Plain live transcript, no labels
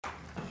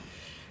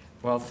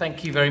Well,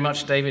 thank you very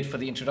much, David, for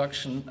the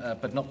introduction,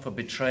 but not for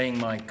betraying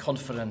my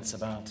confidence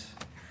about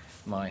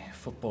my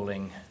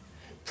footballing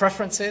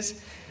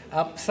preferences.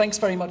 Thanks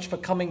very much for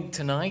coming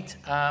tonight.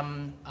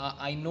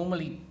 I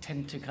normally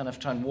tend to kind of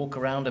try and walk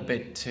around a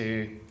bit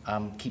to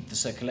keep the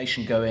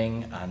circulation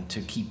going and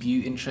to keep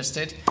you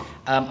interested.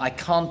 I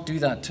can't do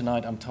that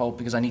tonight, I'm told,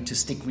 because I need to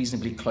stick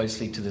reasonably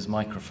closely to this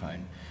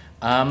microphone.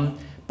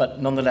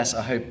 But nonetheless,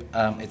 I hope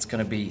it's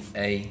going to be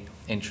an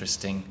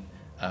interesting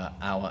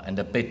hour and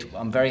a bit.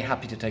 I'm very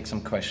happy to take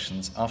some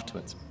questions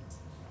afterwards.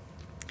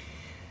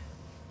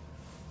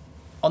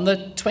 On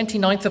the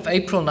 29th of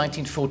April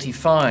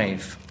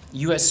 1945,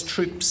 US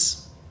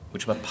troops,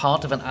 which were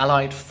part of an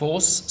Allied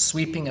force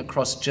sweeping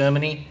across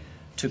Germany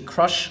to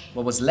crush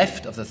what was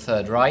left of the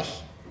Third Reich,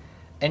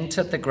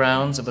 entered the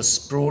grounds of a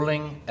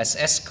sprawling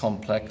SS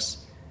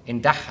complex in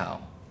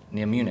Dachau,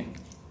 near Munich.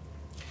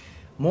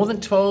 More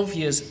than 12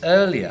 years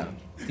earlier,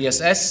 the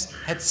SS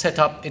had set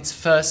up its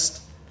first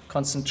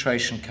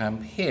concentration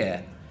camp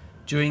here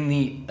during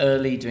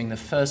the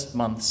first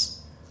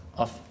months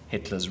of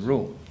Hitler's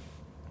rule.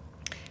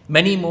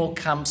 Many more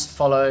camps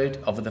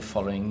followed over the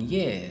following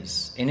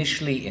years,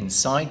 initially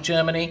inside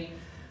Germany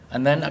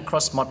and then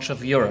across much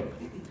of Europe,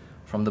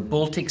 from the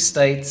Baltic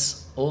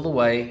states all the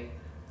way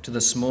to the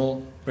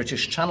small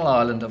British Channel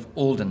island of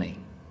Alderney.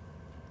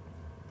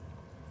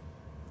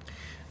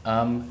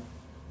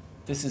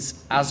 This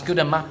is as good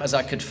a map as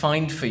I could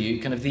find for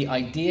you. Kind of the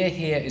idea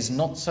here is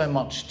not so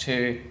much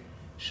to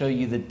show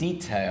you the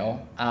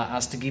detail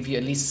as to give you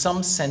at least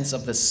some sense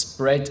of the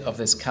spread of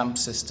this camp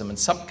system and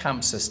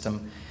sub-camp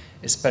system,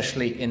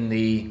 especially in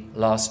the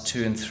last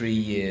 2 and 3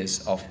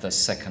 years of the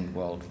Second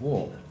World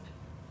War.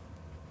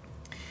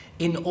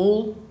 In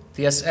all,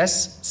 the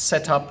SS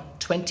set up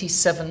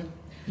 27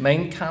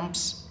 main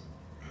camps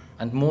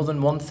and more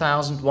than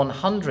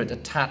 1,100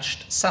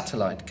 attached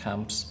satellite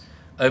camps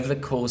over the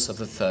course of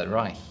the Third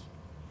Reich.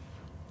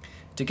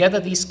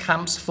 Together, these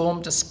camps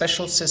formed a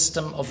special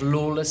system of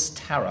lawless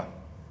terror,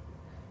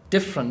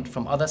 different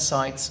from other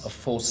sites of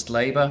forced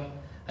labor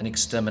and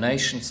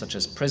extermination, such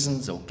as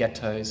prisons or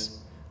ghettos,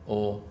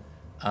 or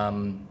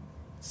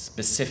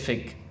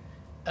specific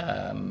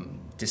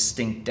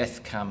distinct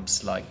death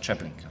camps like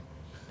Treblinka.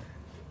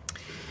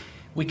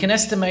 We can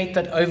estimate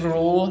that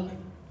overall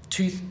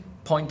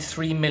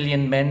 2.3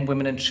 million men,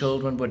 women and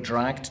children were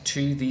dragged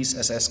to these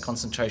SS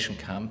concentration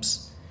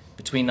camps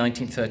between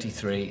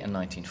 1933 and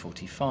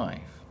 1945.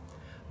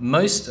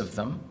 Most of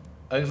them,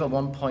 over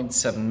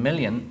 1.7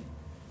 million,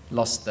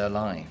 lost their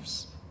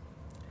lives.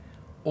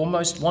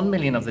 Almost 1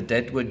 million of the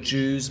dead were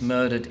Jews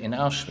murdered in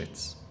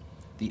Auschwitz,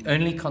 the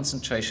only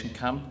concentration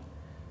camp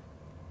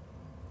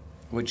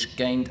which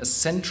gained a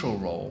central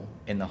role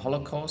in the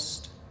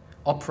Holocaust,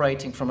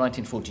 operating from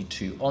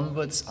 1942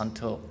 onwards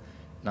until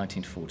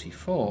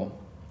 1944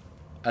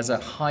 as a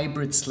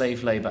hybrid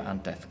slave labor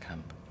and death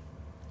camp.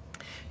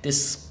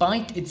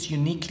 Despite its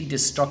uniquely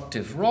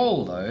destructive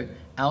role, though,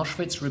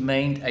 Auschwitz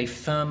remained a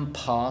firm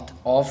part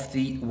of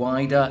the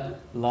wider,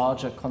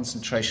 larger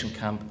concentration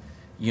camp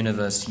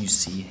universe you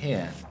see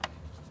here.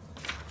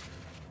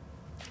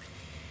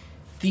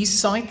 These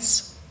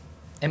sites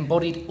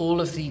embodied all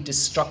of the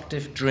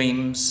destructive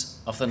dreams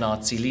of the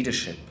Nazi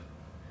leadership,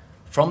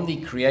 from the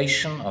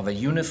creation of a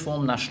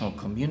uniform national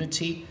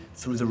community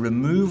through the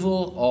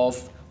removal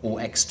of or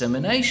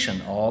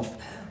extermination of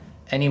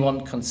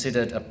anyone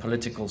considered a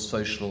political,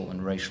 social,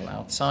 and racial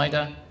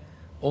outsider,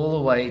 all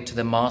the way to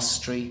the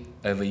mastery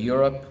over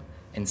Europe,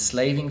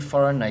 enslaving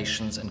foreign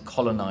nations and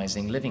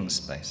colonizing living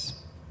space.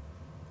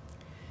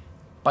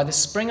 By the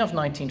spring of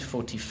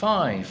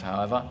 1945,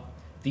 however,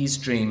 these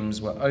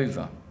dreams were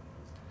over.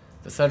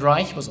 The Third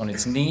Reich was on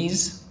its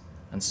knees,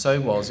 and so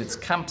was its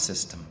camp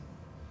system.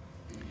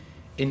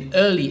 In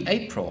early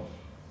April,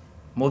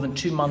 more than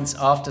 2 months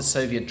after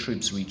Soviet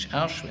troops reached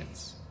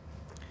Auschwitz,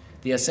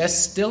 the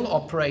SS still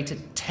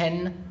operated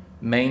 10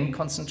 main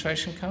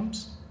concentration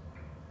camps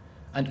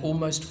and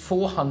almost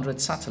 400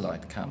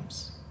 satellite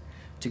camps.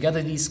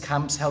 Together, these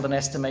camps held an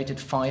estimated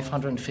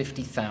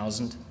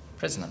 550,000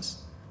 prisoners.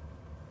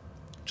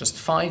 Just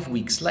 5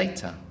 weeks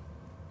later,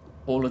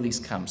 all of these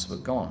camps were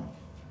gone.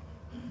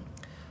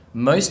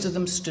 Most of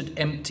them stood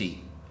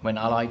empty when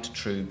Allied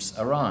troops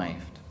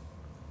arrived,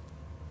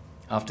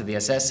 after the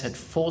SS had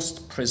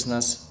forced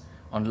prisoners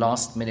on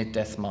last-minute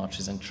death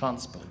marches and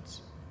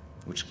transports,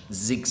 which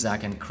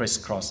zigzag and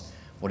crisscross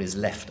what is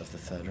left of the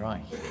Third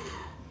Reich.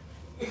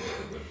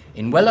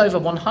 In well over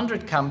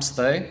 100 camps,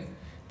 though,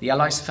 the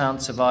Allies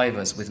found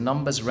survivors, with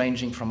numbers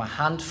ranging from a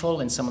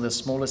handful in some of the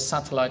smallest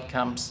satellite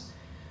camps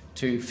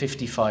to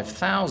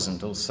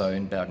 55,000 or so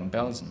in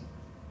Bergen-Belsen.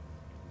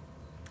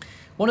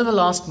 One of the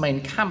last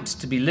main camps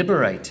to be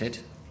liberated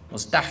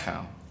was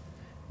Dachau,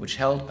 which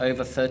held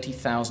over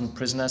 30,000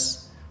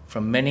 prisoners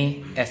from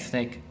many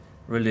ethnic,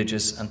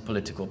 religious, and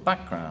political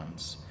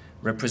backgrounds,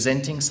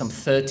 representing some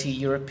 30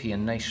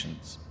 European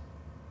nations.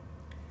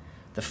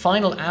 The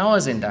final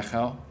hours in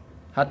Dachau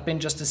had been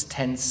just as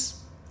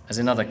tense as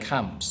in other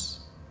camps.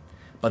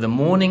 By the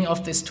morning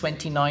of this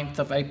 29th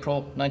of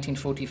April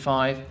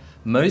 1945,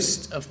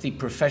 Most of the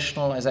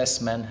professional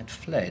SS men had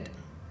fled,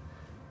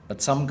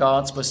 but some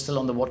guards were still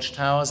on the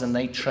watchtowers, and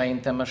they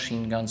trained their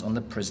machine guns on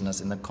the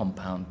prisoners in the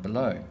compound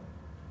below.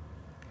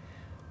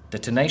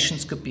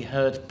 Detonations could be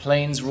heard,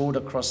 planes roared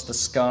across the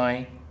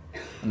sky,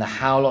 and the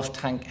howl of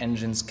tank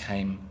engines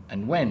came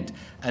and went.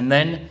 And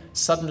then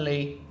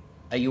suddenly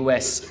a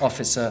US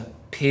officer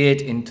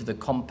peered into the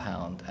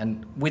compound,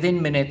 and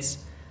within minutes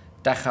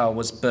Dachau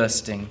was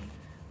bursting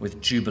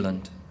with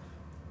jubilant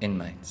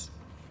inmates.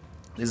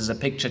 This is a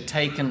picture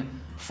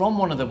taken from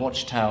one of the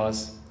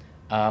watchtowers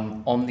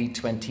on the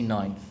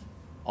 29th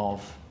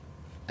of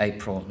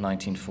April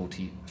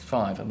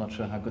 1945. I'm not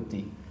sure how good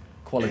the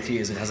quality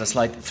is. It has a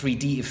slight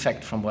 3D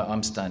effect from where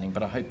I'm standing,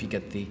 but I hope you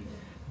get the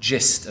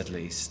gist at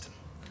least.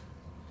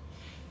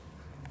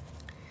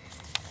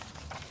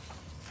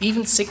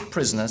 Even sick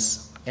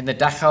prisoners in the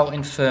Dachau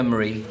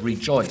infirmary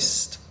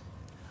rejoiced.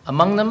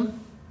 Among them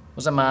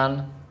was a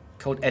man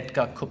called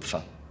Edgar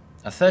Kupfer,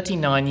 a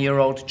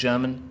 39-year-old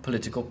German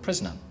political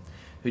prisoner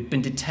who'd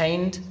been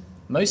detained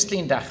mostly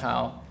in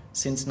Dachau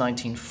since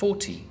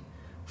 1940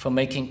 for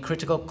making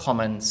critical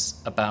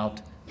comments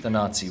about the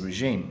Nazi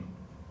regime.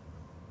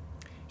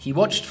 He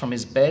watched from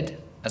his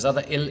bed as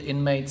other ill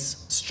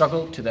inmates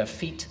struggled to their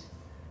feet,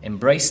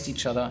 embraced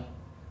each other,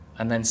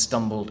 and then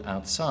stumbled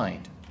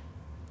outside.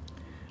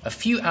 A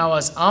few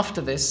hours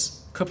after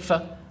this,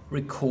 Kupfer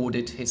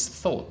recorded his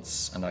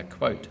thoughts, and I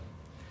quote,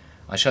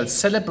 "I shall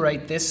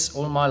celebrate this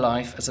all my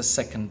life as a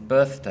second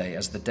birthday,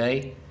 as the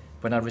day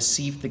when I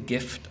received the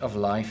gift of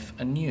life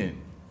anew."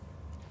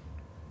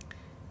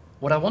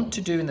 What I want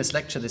to do in this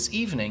lecture this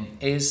evening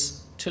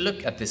is to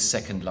look at this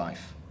second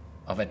life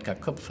of Edgar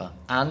Kupfer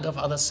and of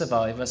other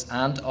survivors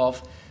and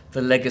of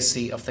the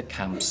legacy of the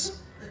camps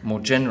more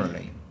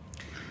generally.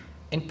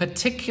 In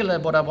particular,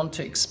 what I want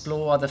to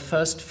explore are the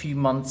first few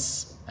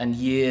months and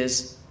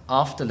years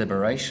after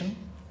liberation,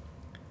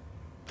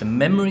 the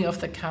memory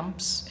of the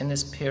camps in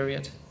this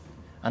period,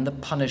 and the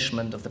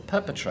punishment of the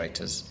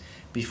perpetrators,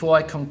 before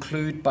I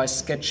conclude by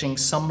sketching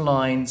some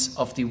lines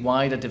of the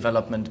wider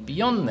development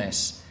beyond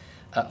this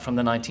from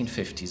the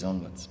 1950s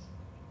onwards.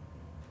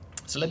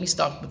 So let me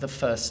start with the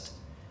first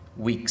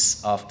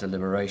weeks after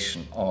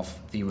liberation of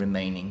the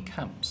remaining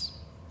camps.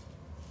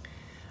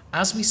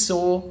 As we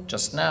saw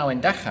just now in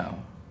Dachau,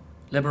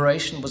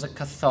 liberation was a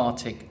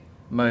cathartic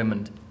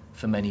moment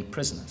for many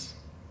prisoners.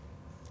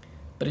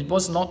 But it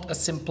was not a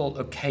simple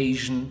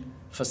occasion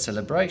for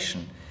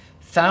celebration.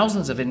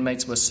 Thousands of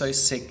inmates were so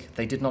sick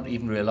they did not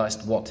even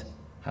realize what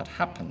had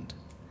happened.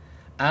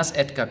 As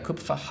Edgar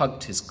Kupfer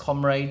hugged his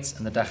comrades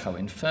in the Dachau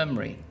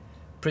infirmary,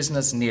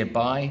 prisoners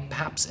nearby,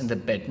 perhaps in the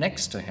bed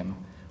next to him,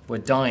 were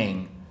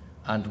dying,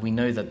 and we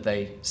know that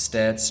they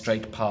stared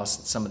straight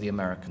past some of the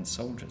American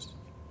soldiers.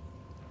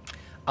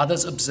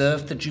 Others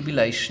observed the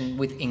jubilation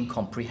with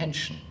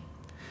incomprehension.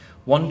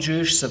 One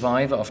Jewish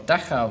survivor of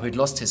Dachau, who had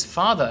lost his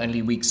father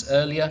only weeks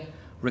earlier,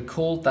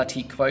 recalled that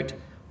he, quote,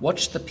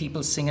 "watched the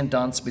people sing and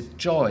dance with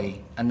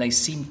joy, and they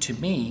seemed to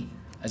me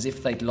as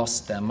if they'd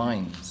lost their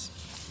minds."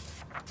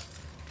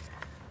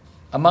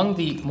 Among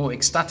the more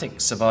ecstatic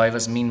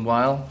survivors,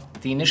 meanwhile,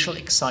 the initial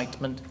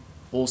excitement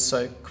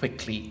also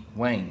quickly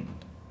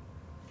waned.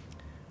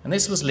 And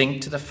this was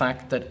linked to the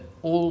fact that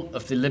all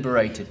of the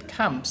liberated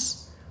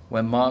camps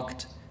were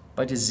marked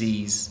by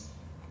disease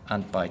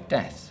and by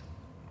death.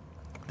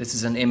 This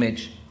is an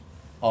image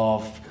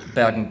of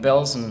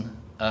Bergen-Belsen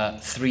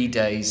 3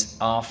 days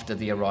after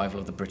the arrival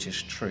of the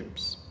British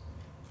troops,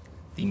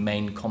 the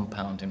main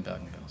compound in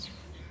Bergen-Belsen.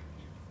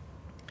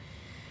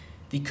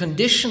 The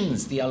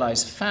conditions the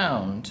Allies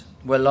found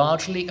were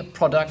largely a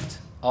product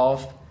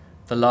of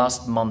the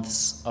last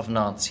months of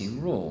Nazi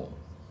rule.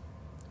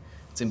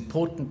 It's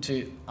important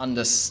to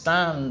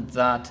understand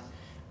that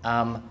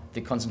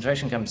the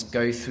concentration camps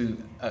go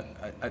through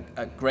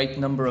a great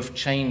number of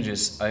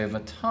changes over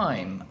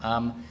time.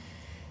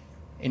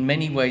 In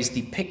many ways,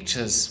 the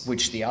pictures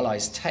which the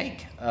Allies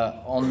take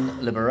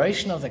on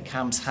liberation of the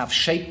camps have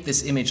shaped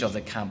this image of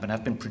the camp and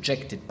have been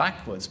projected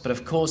backwards. But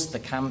of course, the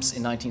camps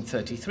in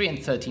 1933 and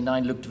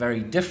 1939 looked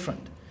very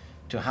different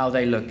to how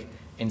they look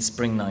in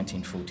spring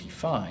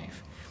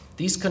 1945.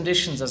 These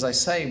conditions, as I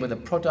say, were the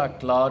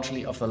product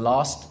largely of the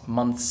last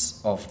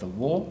months of the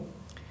war,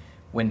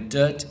 when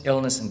dirt,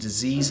 illness and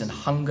disease and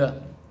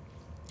hunger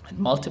had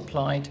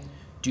multiplied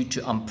due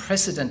to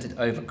unprecedented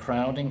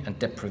overcrowding and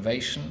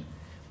deprivation,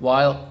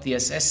 while the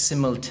SS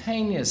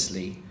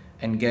simultaneously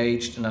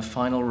engaged in a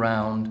final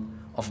round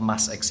of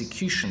mass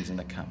executions in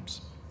the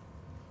camps.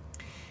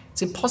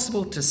 It's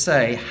impossible to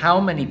say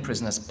how many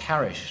prisoners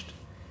perished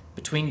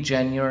between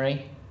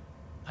January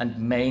and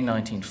May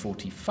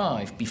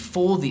 1945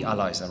 before the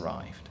Allies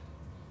arrived,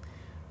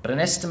 but an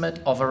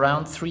estimate of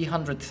around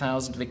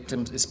 300,000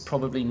 victims is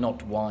probably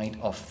not wide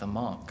off the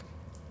mark.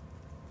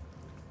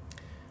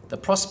 The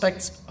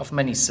prospects of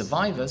many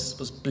survivors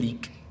was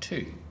bleak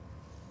too.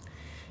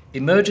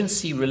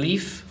 Emergency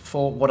relief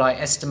for what I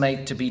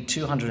estimate to be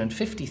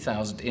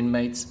 250,000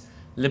 inmates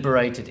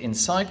liberated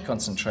inside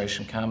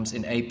concentration camps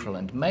in April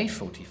and May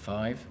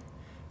 1945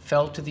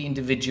 fell to the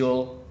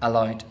individual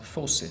Allied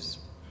forces.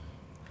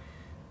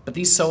 but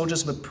these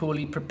soldiers were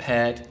poorly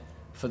prepared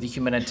for the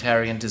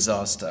humanitarian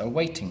disaster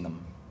awaiting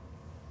them.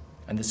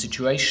 And the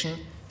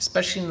situation,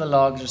 especially in the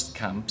largest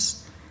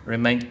camps,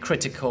 remained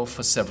critical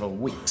for several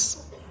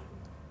weeks.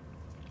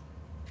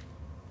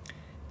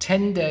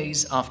 10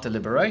 days after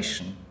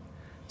liberation,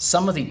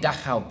 some of the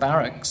Dachau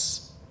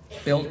barracks,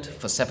 built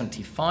for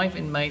 75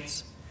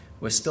 inmates,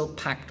 were still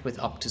packed with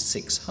up to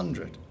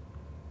 600.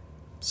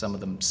 Some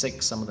of them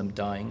sick, some of them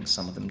dying,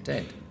 some of them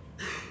dead.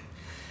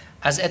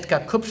 As Edgar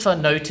Kupfer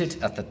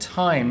noted at the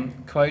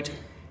time, quote,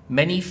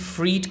 "Many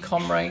freed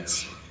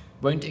comrades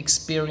won't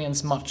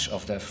experience much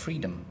of their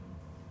freedom."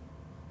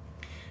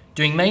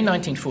 During May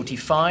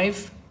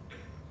 1945,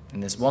 in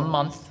this 1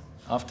 month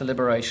after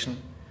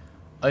liberation,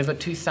 over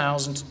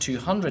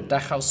 2,200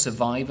 Dachau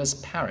survivors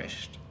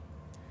perished,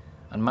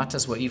 and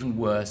matters were even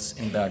worse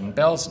in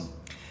Bergen-Belsen.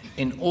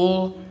 In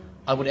all,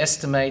 I would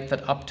estimate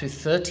that up to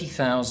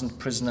 30,000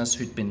 prisoners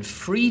who'd been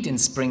freed in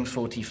spring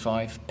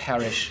 45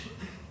 perish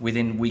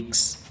within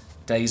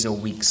days or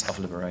weeks of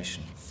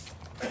liberation.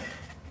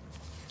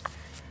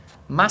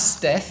 Mass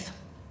death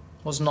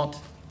was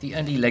not the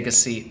only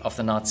legacy of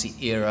the Nazi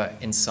era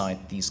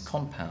inside these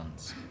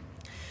compounds.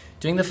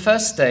 During the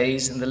first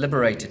days in the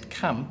liberated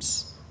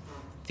camps,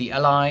 the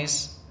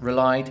Allies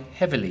relied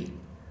heavily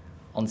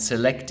on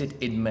selected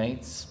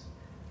inmates,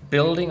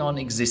 building on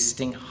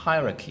existing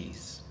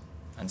hierarchies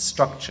and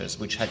structures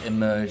which had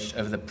emerged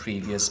over the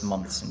previous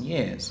months and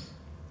years.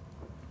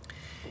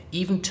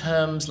 Even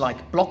terms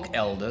like block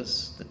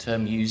elders, the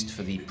term used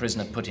for the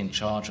prisoner put in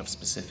charge of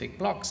specific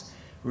blocks,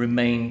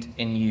 remained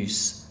in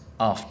use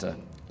after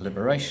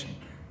liberation.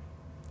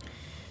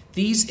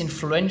 These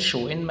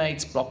influential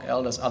inmates, block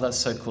elders, other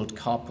so-called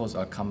kapos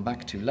I'll come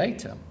back to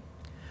later,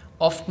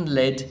 often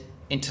led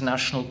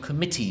international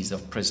committees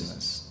of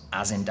prisoners,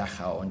 as in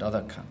Dachau and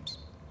other camps.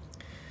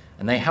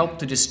 And they helped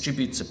to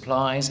distribute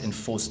supplies,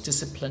 enforce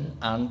discipline,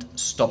 and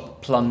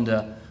stop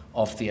plunder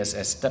of the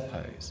SS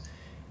depots.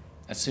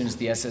 As soon as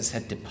the SS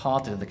had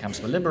departed and the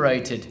camps were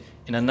liberated,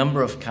 in a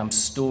number of camps,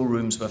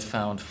 storerooms were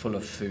found full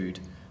of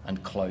food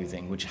and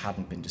clothing which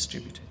hadn't been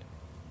distributed.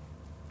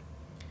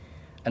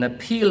 An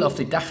appeal of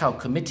the Dachau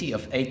Committee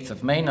of 8th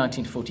of May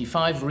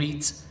 1945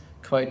 reads,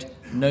 quote,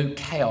 "No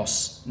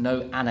chaos,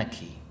 no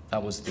anarchy."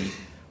 That was the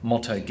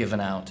motto given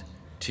out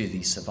to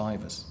the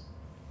survivors.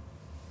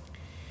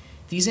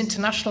 These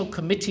international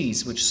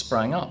committees which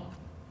sprang up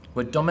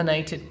were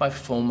dominated by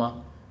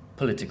former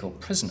political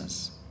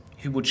prisoners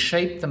who would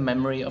shape the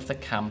memory of the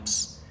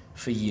camps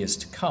for years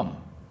to come.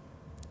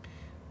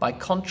 By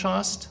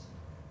contrast,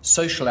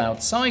 social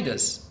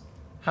outsiders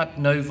had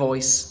no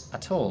voice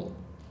at all,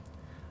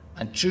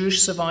 and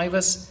Jewish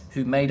survivors,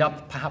 who made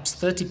up perhaps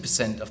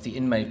 30% of the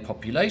inmate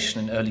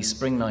population in early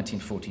spring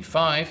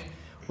 1945,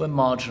 were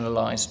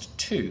marginalized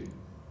too.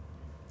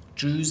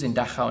 Jews in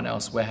Dachau and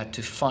elsewhere had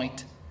to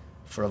fight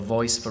for a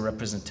voice, for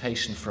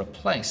representation, for a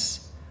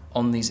place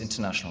on these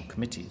international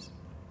committees.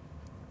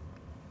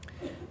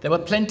 There were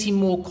plenty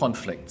more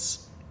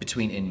conflicts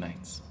between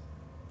inmates.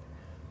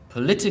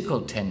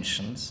 Political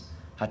tensions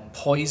had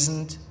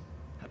poisoned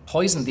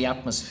the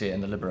atmosphere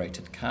in the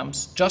liberated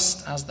camps,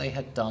 just as they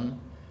had done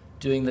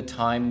during the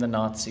time the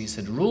Nazis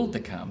had ruled the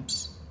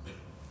camps.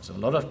 So a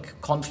lot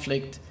of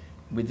conflict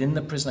within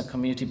the prisoner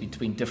community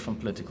between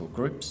different political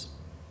groups.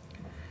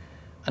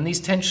 And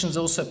these tensions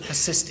also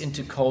persist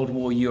into Cold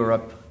War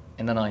Europe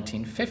in the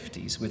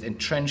 1950s, with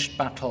entrenched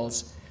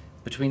battles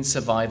between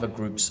survivor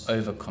groups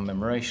over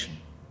commemoration.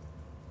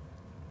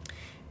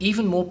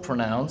 Even more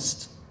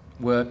pronounced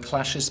were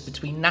clashes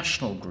between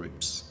national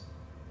groups,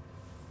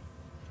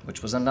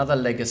 which was another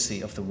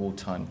legacy of the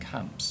wartime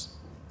camps.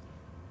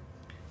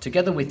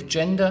 Together with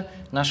gender,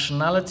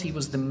 nationality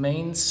was the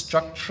main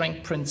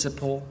structuring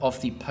principle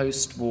of the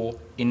post-war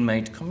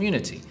inmate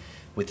community,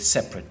 with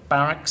separate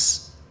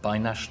barracks by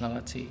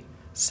nationality,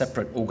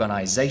 separate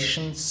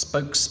organizations,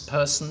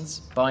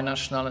 spokespersons by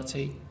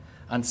nationality,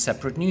 and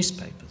separate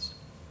newspapers.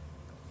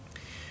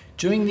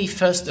 During the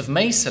 1st of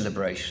May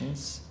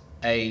celebrations,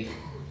 a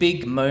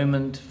big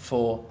moment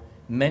for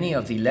many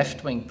of the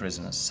left-wing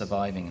prisoners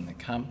surviving in the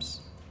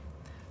camps,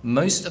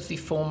 most of the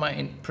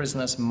former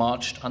prisoners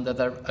marched under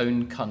their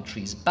own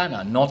country's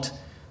banner, not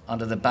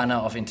under the banner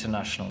of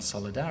international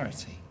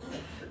solidarity,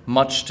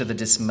 much to the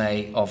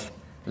dismay of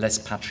less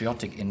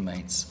patriotic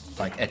inmates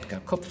like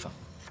Edgar Kupfer.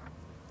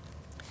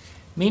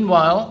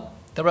 Meanwhile,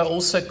 there are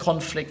also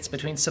conflicts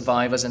between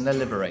survivors and their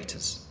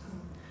liberators,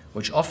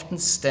 which often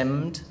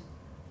stemmed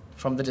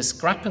from the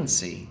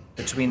discrepancy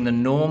between the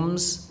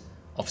norms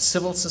of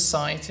civil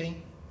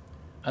society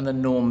and the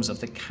norms of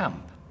the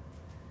camp,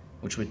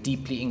 which were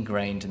deeply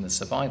ingrained in the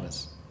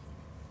survivors.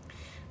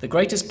 The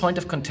greatest point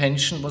of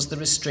contention was the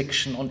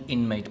restriction on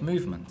inmate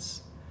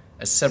movements,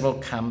 as several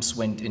camps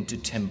went into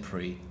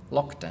temporary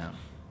lockdown.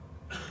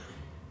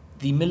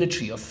 The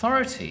military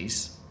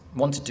authorities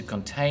wanted to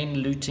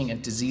contain looting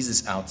and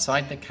diseases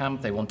outside the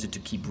camp. They wanted to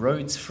keep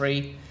roads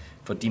free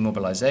for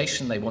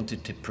demobilization. They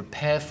wanted to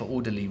prepare for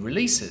orderly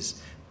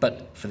releases.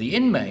 But for the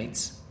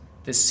inmates,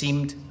 this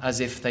seemed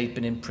as if they'd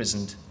been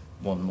imprisoned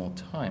one more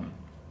time.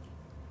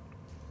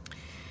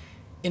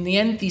 In the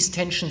end, these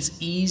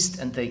tensions eased,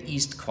 and they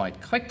eased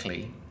quite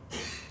quickly,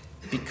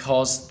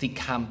 because the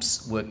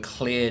camps were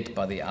cleared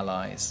by the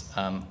Allies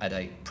at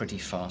a pretty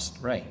fast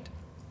rate.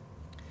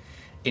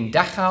 In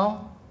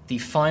Dachau, the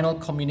final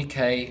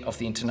communiqué of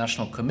the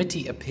International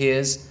Committee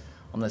appears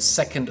on the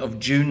 2nd of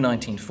June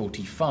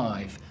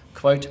 1945,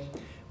 quote,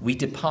 "We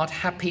depart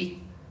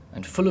happy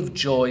and full of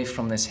joy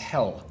from this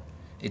hell.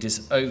 It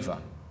is over."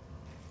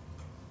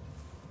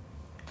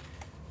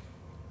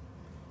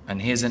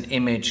 And here's an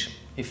image,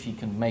 if you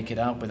can make it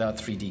out without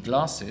 3D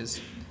glasses,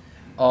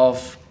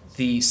 of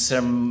the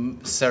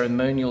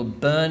ceremonial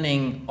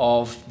burning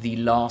of the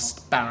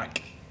last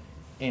barrack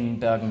in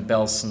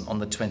Bergen-Belsen on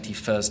the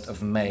 21st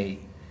of May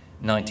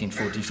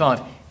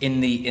 1945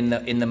 in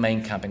the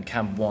main camp, in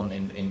Camp 1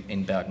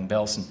 in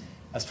Bergen-Belsen.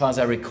 As far as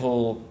I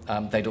recall,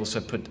 they'd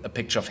also put a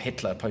picture of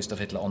Hitler, a poster of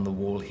Hitler, on the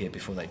wall here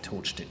before they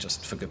torched it,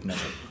 just for good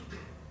measure.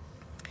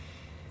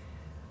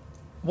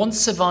 Once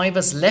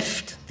survivors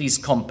left these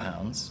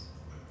compounds,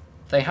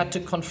 they had to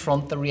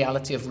confront the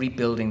reality of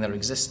rebuilding their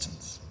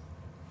existence.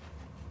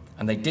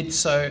 And they did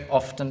so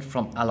often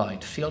from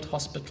Allied field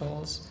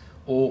hospitals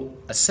or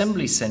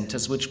assembly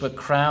centers, which were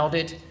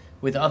crowded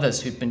with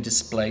others who'd been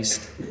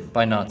displaced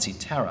by Nazi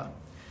terror.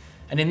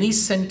 And in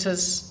these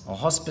centers or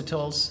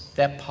hospitals,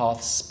 their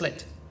paths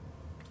split.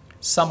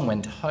 Some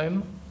went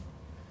home,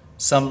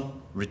 some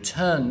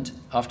returned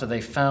after they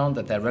found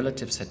that their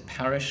relatives had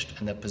perished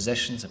and their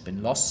possessions had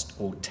been lost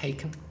or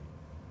taken.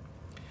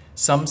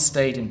 Some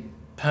stayed in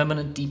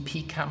permanent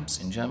DP camps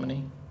in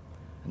Germany,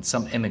 and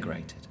some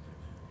emigrated.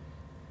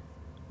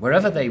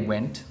 Wherever they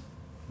went,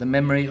 the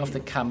memory of the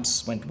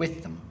camps went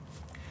with them.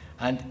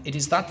 And it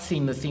is that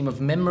theme, the theme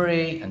of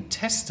memory and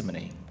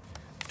testimony,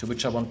 to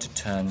which I want to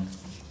turn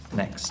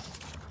next.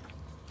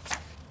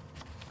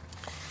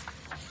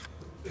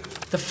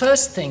 The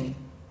first thing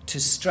to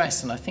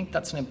stress, and I think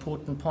that's an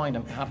important point,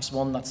 and perhaps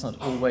one that's not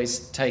always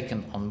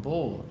taken on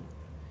board,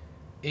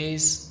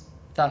 is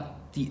that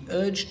the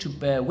urge to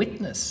bear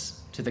witness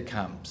to the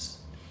camps,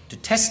 to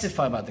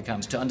testify about the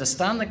camps, to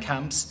understand the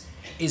camps,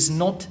 is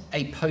not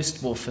a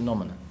post-war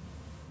phenomenon.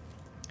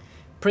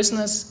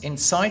 Prisoners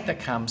inside the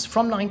camps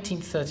from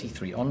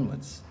 1933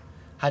 onwards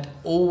had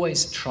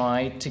always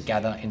tried to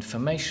gather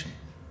information.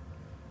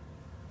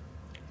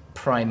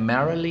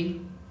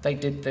 Primarily, they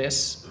did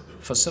this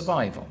for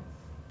survival,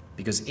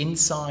 because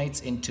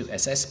insights into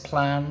SS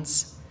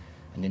plans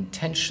and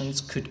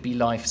intentions could be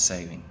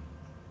life-saving.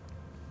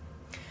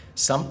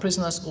 Some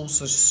prisoners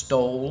also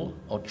stole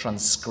or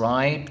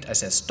transcribed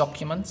SS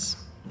documents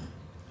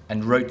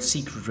and wrote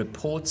secret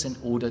reports in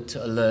order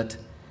to alert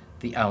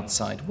the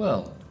outside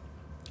world.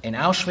 In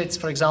Auschwitz,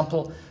 for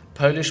example,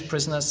 Polish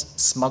prisoners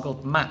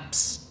smuggled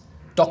maps,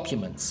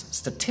 documents,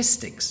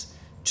 statistics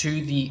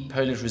to the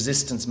Polish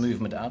resistance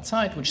movement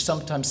outside, which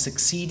sometimes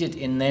succeeded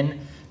in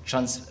then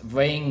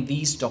transferring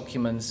these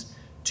documents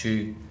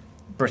to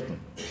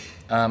Britain.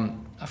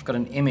 I've got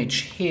an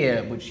image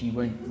here, which you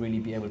won't really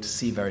be able to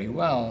see very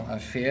well, I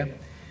fear.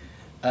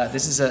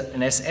 This is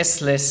an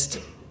SS list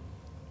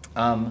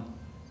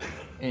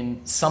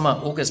in summer,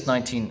 August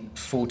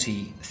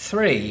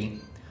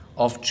 1943,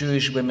 of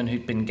Jewish women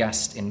who'd been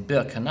gassed in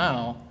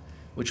Birkenau,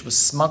 which was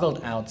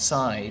smuggled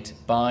outside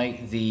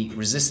by the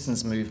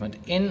resistance movement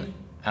in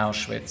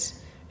Auschwitz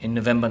in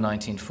November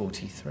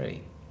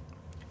 1943,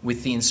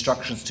 with the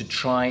instructions to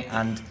try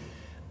and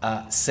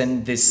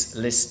send this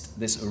list,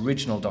 this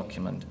original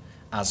document,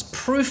 as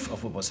proof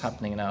of what was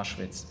happening in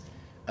Auschwitz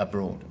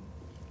abroad.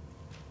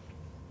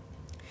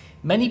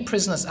 Many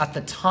prisoners at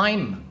the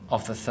time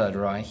of the Third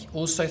Reich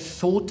also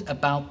thought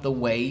about the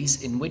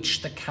ways in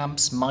which the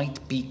camps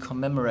might be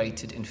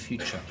commemorated in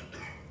future.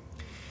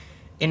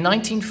 In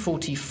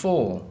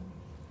 1944,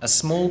 a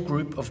small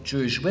group of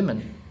Jewish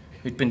women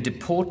who'd been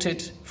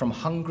deported from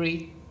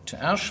Hungary to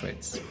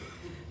Auschwitz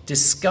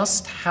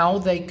discussed how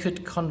they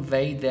could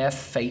convey their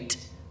fate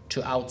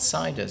to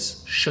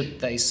outsiders should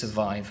they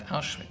survive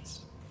Auschwitz.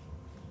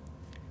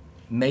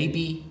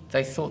 Maybe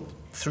they thought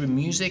through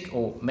music,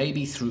 or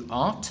maybe through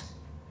art,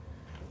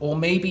 or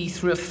maybe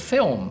through a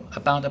film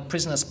about a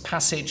prisoner's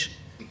passage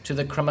to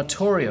the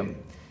crematorium,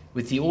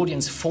 with the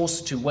audience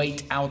forced to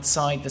wait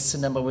outside the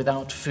cinema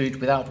without food,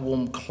 without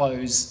warm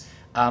clothes,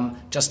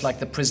 just like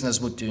the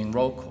prisoners would doing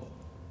roll call.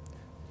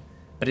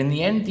 But in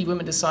the end, the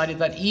women decided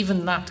that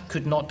even that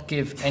could not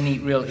give any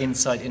real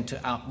insight into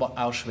what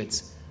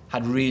Auschwitz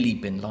had really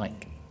been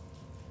like.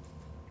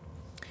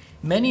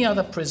 Many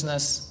other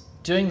prisoners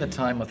during the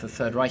time of the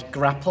Third Reich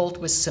grappled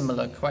with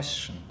similar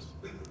questions.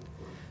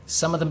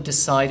 Some of them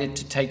decided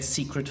to take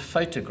secret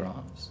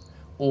photographs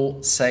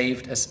or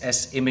saved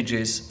SS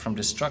images from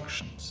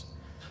destructions.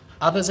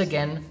 Others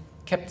again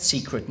kept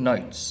secret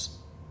notes.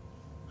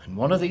 And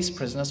one of these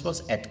prisoners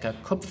was Edgar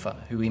Kupfer,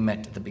 who we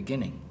met at the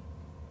beginning.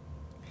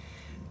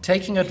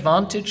 Taking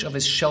advantage of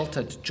his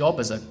sheltered job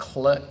as a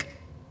clerk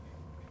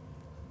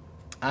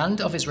and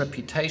of his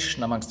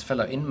reputation amongst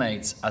fellow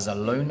inmates as a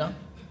loner,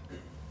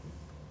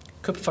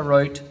 Kupfer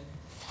wrote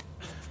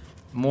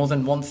more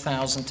than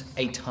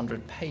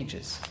 1,800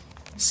 pages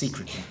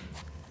secretly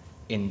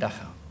in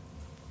Dachau.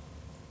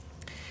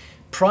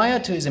 Prior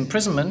to his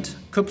imprisonment,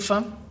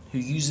 Kupfer, who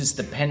used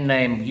the pen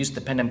name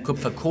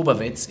Kupfer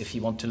Kobowitz, if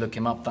you want to look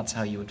him up, that's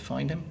how you would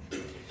find him.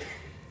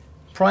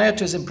 Prior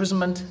to his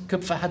imprisonment,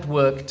 Kupfer had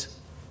worked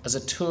as a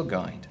tour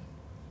guide,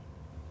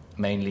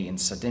 mainly in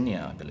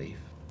Sardinia, I believe.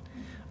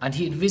 And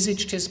he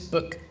envisaged his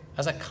book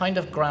as a kind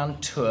of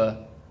grand tour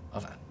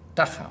of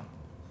Dachau.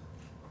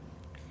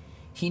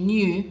 He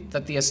knew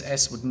that the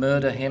SS would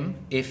murder him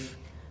if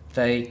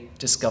they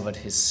discovered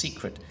his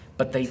secret,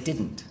 but they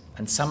didn't.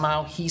 And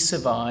somehow he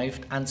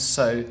survived, and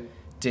so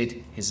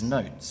did his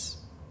notes.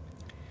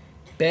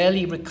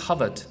 Barely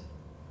recovered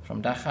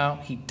from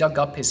Dachau, he dug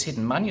up his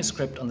hidden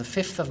manuscript on the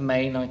 5th of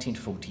May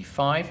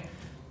 1945,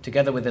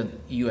 together with a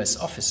US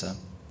officer,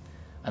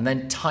 and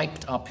then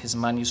typed up his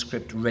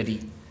manuscript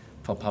ready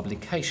for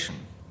publication.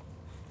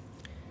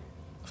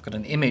 I've got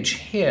an image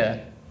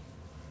here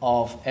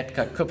of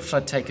Edgar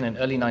Kupfer taken in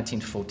early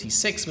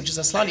 1946, which is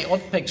a slightly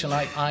odd picture, and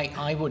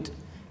I would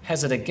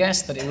hazard a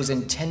guess that it was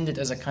intended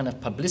as a kind of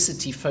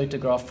publicity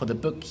photograph for the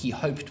book he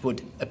hoped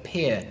would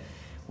appear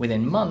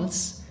within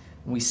months.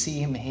 We see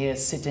him here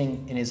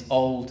sitting in his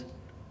old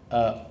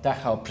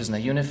Dachau prisoner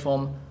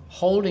uniform,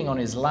 holding on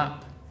his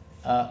lap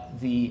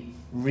the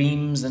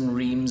reams and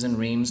reams and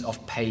reams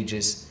of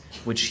pages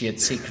which he had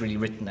secretly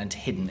written and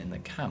hidden in the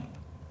camp.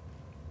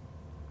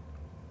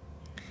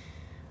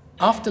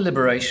 After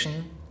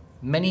liberation,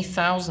 many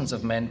thousands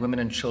of men, women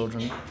and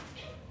children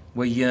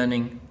were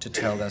yearning to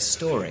tell their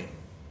story.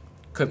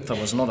 Kupfer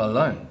was not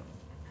alone.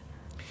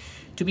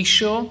 To be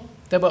sure,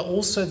 there were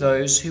also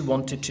those who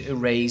wanted to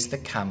erase the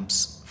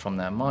camps from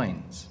their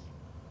minds.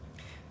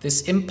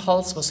 This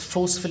impulse was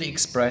forcefully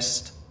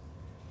expressed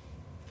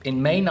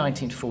in May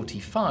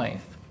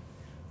 1945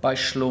 by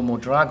Shlomo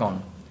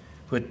Dragon,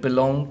 who had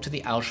belonged to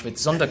the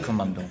Auschwitz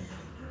Sonderkommando.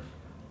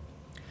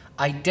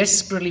 "I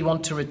desperately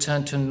want to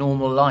return to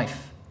normal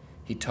life,"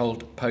 he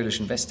told Polish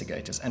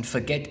investigators, "and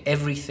forget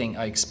everything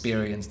I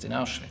experienced in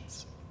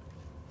Auschwitz."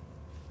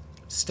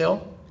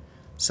 Still,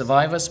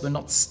 survivors were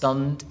not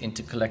stunned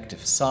into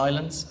collective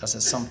silence, as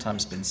has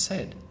sometimes been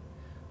said.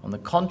 On the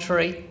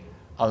contrary,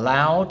 a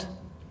loud,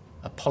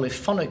 a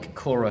polyphonic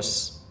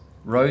chorus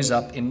rose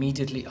up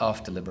immediately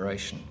after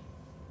liberation.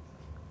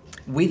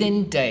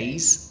 Within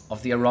days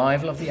of the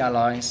arrival of the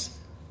Allies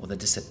or the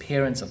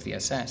disappearance of the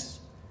SS,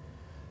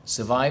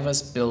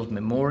 survivors built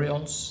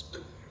memorials,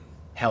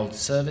 held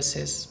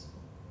services,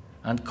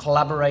 and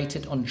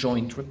collaborated on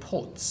joint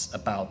reports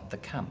about the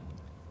camp.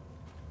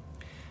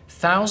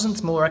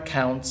 Thousands more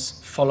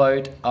accounts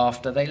followed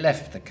after they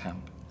left the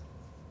camp.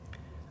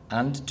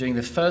 And during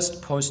the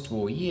first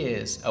post-war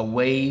years, a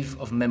wave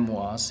of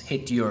memoirs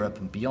hit Europe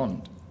and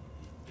beyond.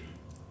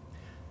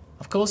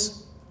 Of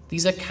course,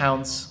 these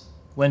accounts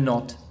were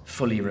not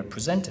fully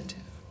representative.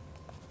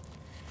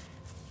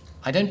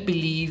 I don't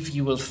believe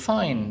you will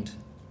find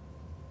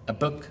a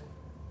book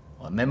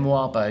or a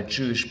memoir by a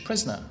Jewish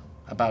prisoner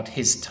about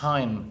his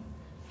time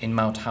in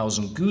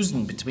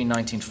Mauthausen-Gusen between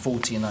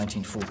 1940 and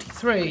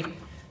 1943,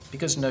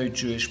 because no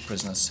Jewish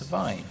prisoners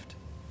survived.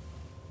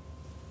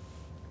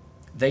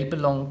 They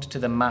belonged to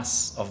the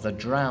mass of the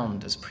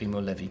drowned, as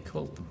Primo Levi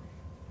called them.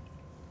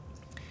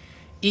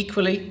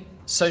 Equally,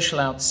 social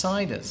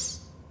outsiders,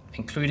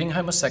 including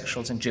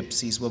homosexuals and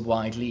gypsies, were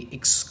widely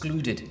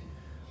excluded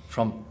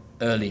from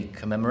early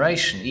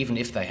commemoration. Even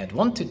if they had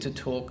wanted to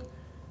talk,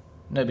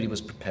 nobody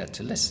was prepared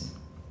to listen.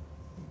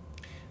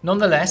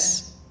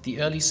 Nonetheless,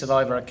 the early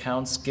survivor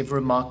accounts give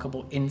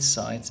remarkable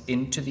insights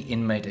into the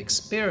inmate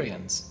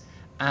experience,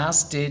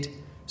 as did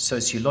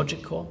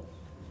sociological,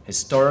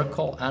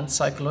 historical, and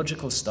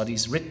psychological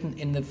studies written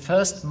in the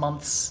first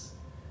months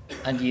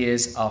and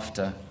years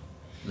after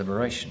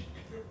liberation.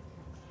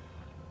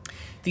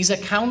 These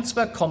accounts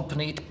were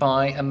accompanied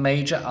by a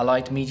major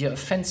Allied media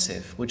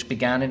offensive, which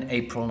began in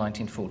April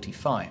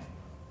 1945.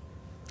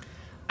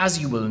 As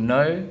you will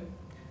know,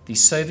 the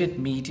Soviet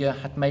media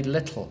had made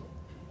little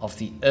of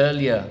the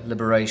earlier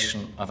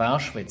liberation of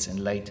Auschwitz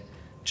in late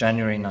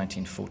January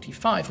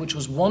 1945, which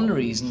was one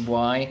reason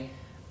why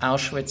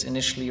Auschwitz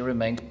initially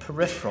remained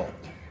peripheral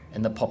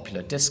in the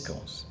popular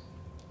discourse.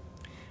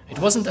 It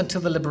wasn't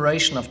until the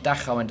liberation of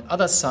Dachau and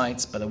other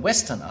sites by the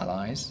Western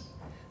Allies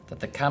that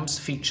the camps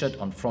featured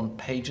on front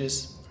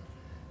pages,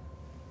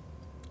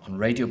 on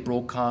radio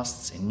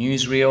broadcasts, in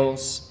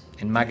newsreels,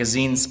 in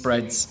magazine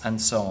spreads,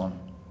 and so on.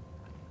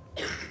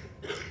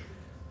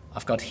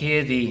 I've got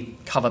here the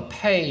cover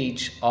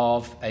page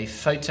of a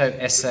photo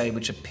essay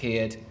which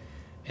appeared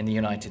in the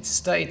United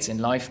States in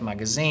Life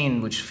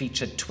magazine, which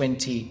featured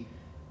 20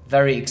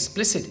 very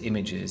explicit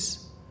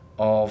images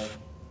of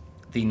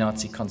the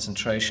Nazi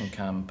concentration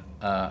camp,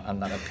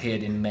 and that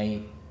appeared in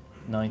May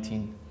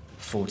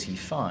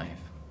 1945.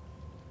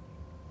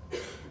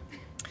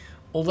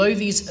 Although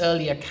these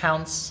early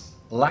accounts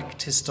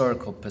lacked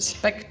historical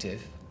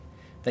perspective,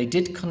 they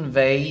did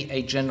convey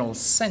a general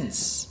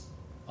sense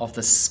of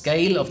the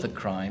scale of the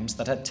crimes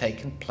that had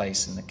taken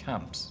place in the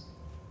camps.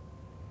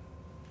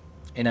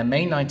 In a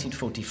May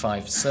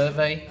 1945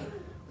 survey,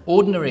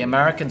 ordinary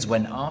Americans,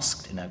 when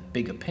asked in a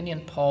big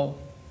opinion poll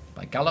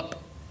by Gallup,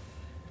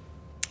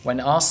 when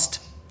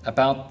asked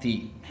about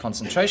the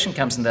concentration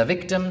camps and their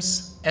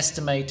victims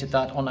estimated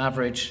that on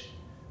average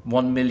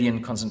 1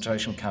 million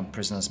concentration camp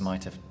prisoners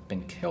might have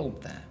been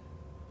killed there.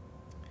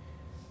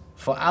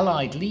 For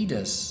Allied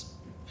leaders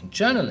and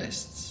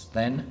journalists,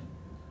 then,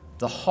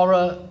 the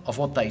horror of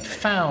what they'd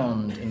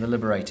found in the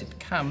liberated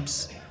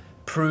camps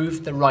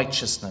proved the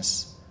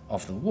righteousness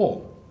of the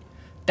war.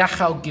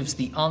 Dachau gives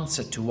the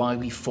answer to why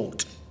we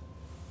fought,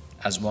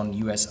 as one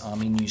US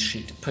Army news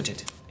sheet put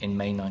it in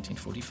May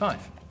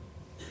 1945.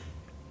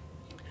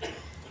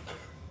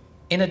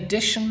 In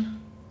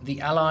addition, the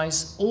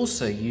Allies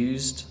also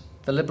used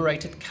the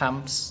liberated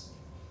camps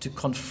to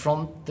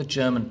confront the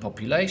German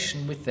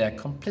population with their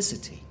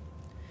complicity,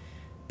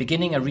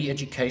 beginning a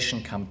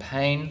re-education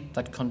campaign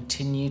that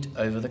continued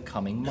over the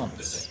coming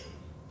months.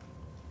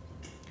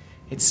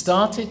 It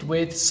started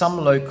with some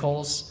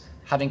locals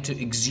having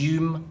to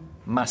exhume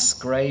mass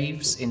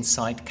graves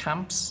inside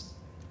camps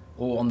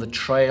or on the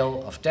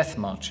trail of death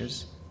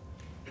marches.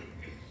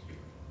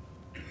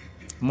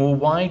 More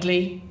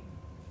widely,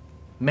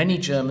 many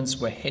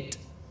Germans were hit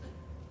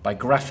by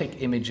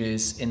graphic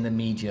images in the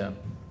media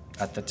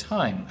at the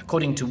time.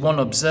 According to one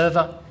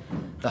observer,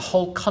 the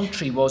whole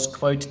country was,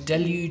 quote,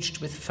 deluged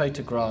with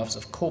photographs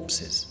of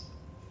corpses.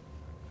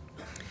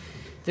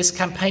 This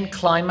campaign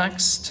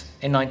climaxed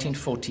in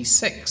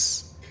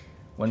 1946,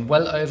 when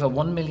well over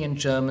 1 million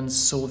Germans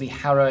saw the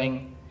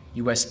harrowing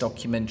US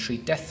documentary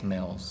Death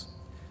Mills,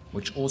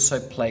 which also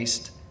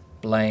placed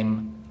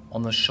blame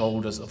on the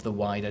shoulders of the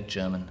wider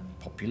German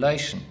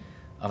population.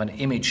 I have an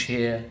image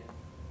here,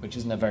 which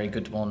isn't a very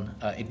good one.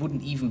 It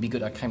wouldn't even be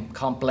good, I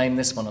can't blame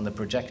this one on the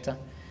projector,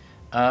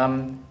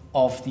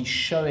 of the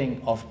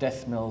showing of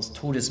Death Mills,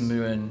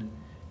 Todesmühlen,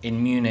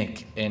 in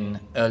Munich in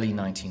early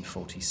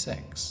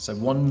 1946. So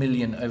over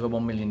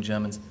 1 million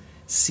Germans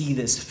see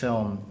this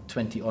film,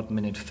 20-odd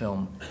minute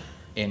film,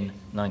 in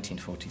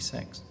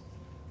 1946.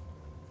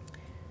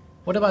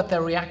 What about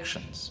their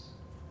reactions?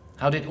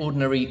 How did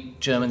ordinary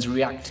Germans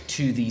react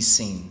to these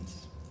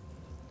scenes?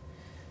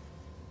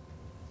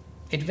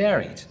 It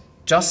varied,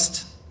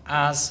 just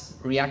as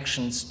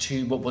reactions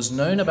to what was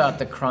known about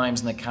the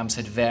crimes in the camps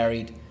had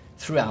varied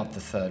throughout the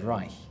Third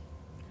Reich.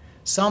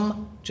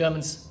 Some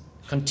Germans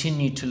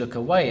continued to look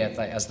away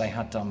as they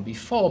had done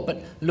before,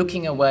 but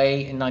looking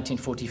away in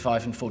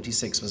 1945 and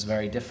 46 was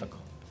very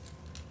difficult.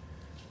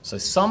 So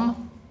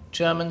some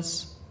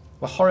Germans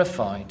were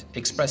horrified,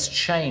 expressed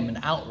shame and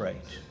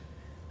outrage,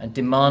 and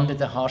demanded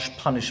the harsh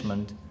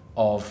punishment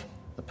of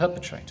the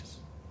perpetrators.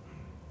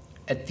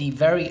 At the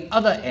very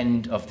other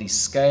end of the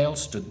scale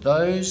stood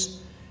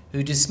those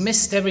who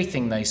dismissed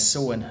everything they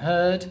saw and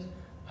heard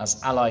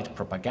as Allied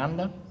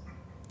propaganda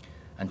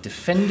and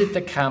defended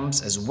the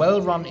camps as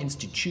well-run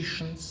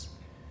institutions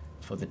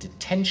for the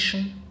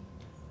detention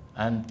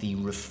and the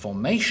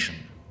reformation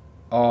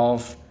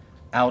of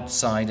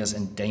outsiders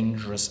and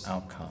dangerous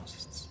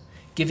outcasts,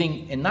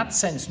 giving, in that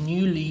sense,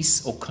 new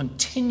lease or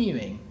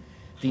continuing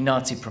the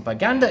Nazi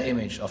propaganda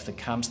image of the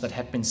camps that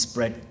had been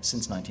spread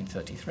since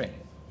 1933.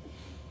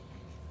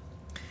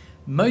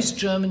 Most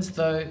Germans,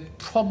 though,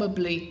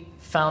 probably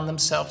found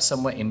themselves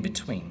somewhere in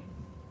between.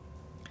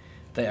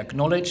 They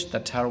acknowledged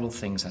that terrible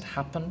things had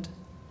happened,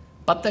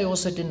 but they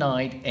also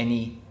denied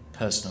any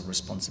personal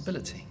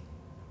responsibility.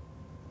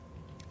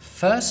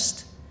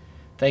 First,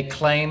 they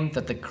claimed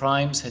that the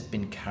crimes had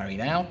been carried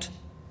out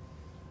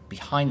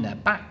behind their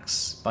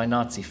backs by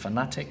Nazi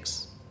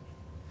fanatics,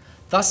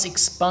 thus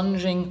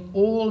expunging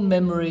all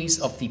memories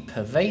of the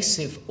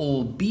pervasive,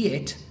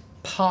 albeit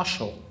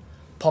partial,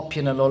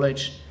 popular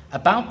knowledge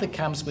about the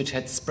camps which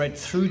had spread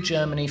through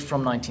Germany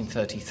from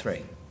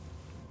 1933.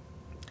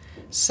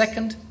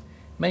 Second,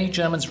 many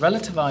Germans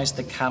relativized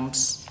the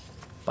camps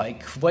by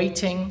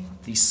equating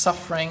the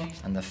suffering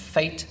and the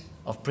fate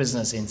of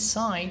prisoners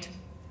inside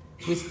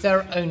with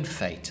their own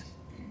fate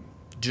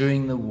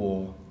during the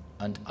war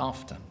and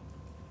after.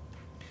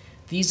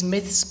 These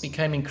myths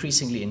became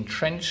increasingly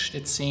entrenched,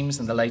 it seems,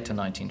 in the later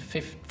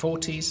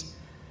 1940s,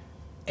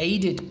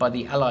 aided by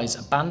the Allies'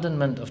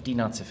 abandonment of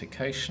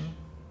denazification,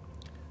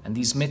 and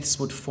these myths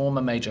would form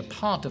a major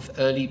part of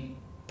early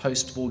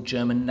post-war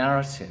German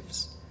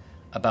narratives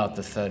about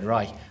the Third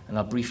Reich, and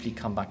I'll briefly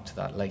come back to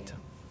that later.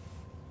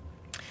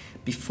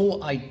 Before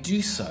I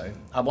do so,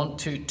 I want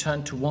to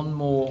turn to one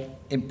more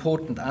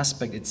important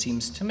aspect, it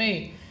seems to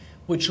me,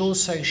 which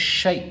also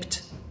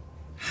shaped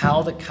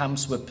how the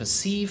camps were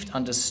perceived,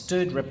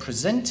 understood,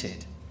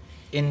 represented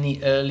in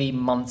the early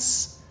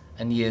months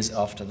and years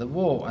after the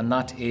war, and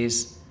that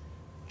is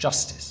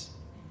justice.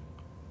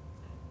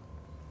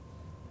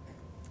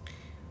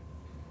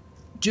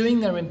 During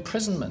their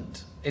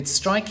imprisonment, it's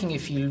striking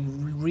if you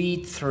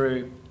read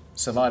through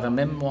survivor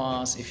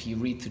memoirs, if you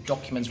read through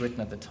documents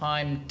written at the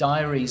time,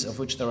 diaries of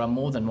which there are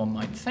more than one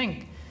might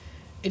think,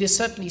 it is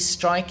certainly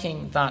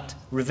striking that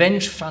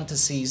revenge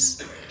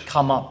fantasies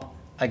come up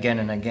again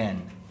and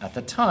again at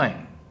the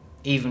time,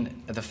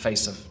 even in the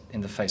face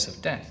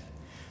of death.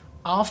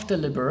 After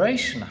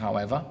liberation,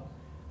 however,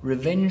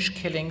 revenge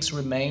killings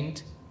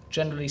remained,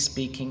 generally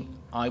speaking,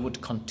 I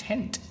would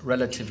contend,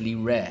 relatively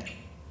rare.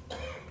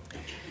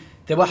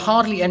 There were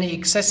hardly any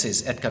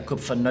excesses, Edgar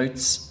Kupfer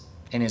notes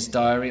in his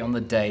diary on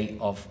the day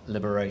of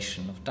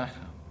liberation of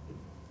Dachau.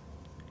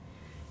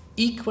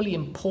 Equally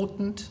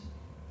important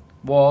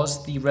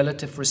was the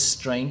relative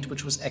restraint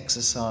which was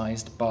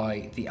exercised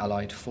by the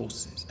Allied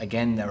forces.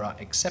 Again, there are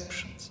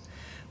exceptions.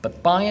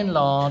 But by and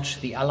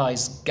large, the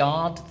Allies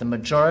guard the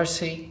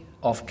majority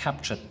of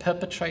captured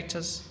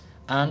perpetrators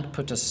and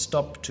put a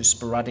stop to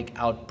sporadic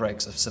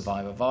outbreaks of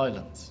survivor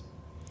violence.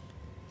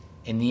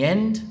 In the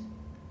end,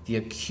 the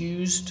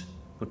accused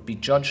would be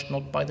judged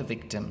not by the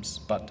victims,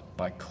 but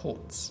by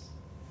courts.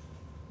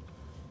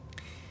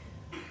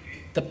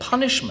 The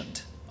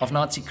punishment of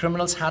Nazi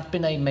criminals had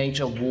been a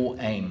major war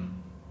aim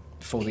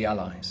for the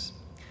Allies.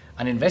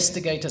 And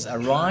investigators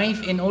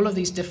arrive in all of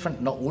these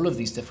different, not all of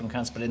these different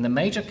camps, but in the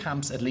major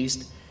camps at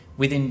least,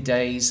 within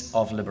days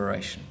of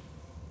liberation.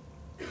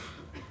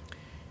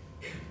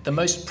 The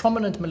most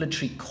prominent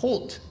military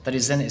court that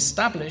is then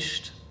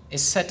established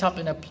is set up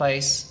in a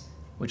place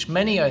which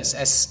many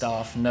SS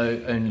staff know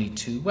only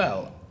too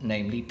well,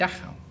 namely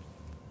Dachau.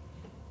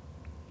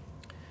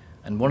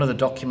 And one of the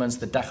documents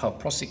the Dachau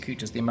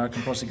prosecutors, the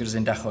American prosecutors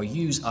in Dachau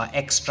use, are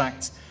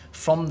extracts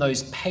from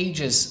those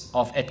pages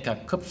of Edgar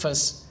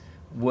Kupfer's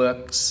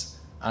works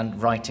and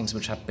writings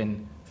which have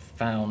been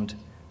found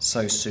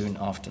so soon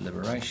after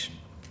liberation.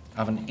 I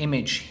have an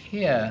image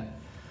here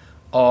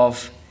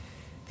of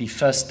the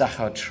first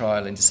Dachau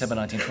trial in December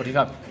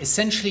 1945.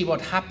 Essentially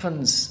what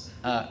happens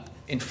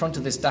in front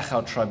of this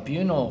Dachau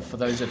tribunal, for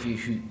those of you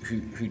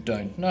who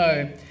don't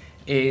know,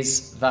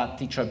 is that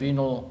the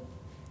tribunal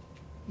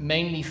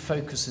mainly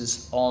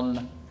focuses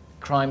on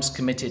crimes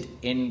committed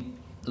in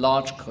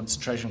large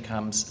concentration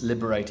camps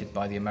liberated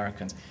by the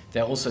Americans.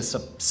 There are also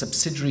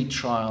subsidiary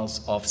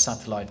trials of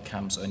satellite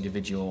camps or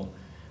individual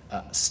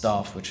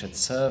staff which had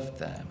served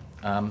there.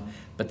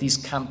 But these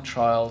camp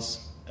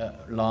trials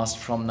last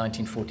from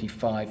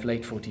 1945,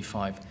 late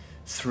 45,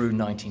 through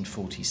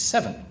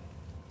 1947.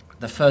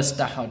 The first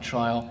Dachau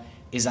trial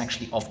is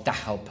actually of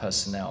Dachau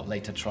personnel.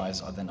 Later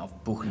trials are then of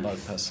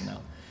Buchenwald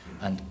personnel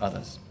and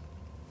others.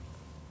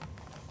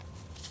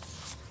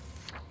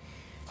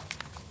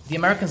 The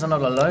Americans are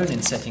not alone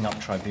in setting up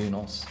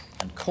tribunals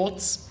and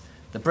courts.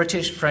 The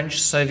British,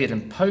 French, Soviet,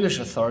 and Polish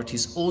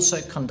authorities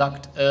also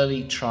conduct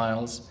early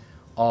trials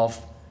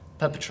of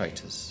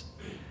perpetrators.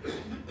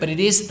 But it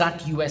is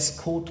that US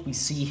court we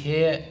see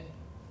here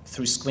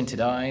through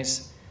squinted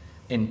eyes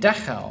in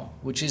Dachau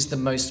which is the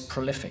most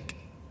prolific,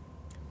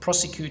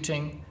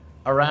 prosecuting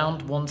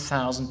around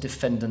 1,000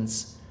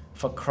 defendants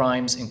for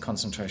crimes in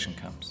concentration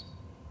camps.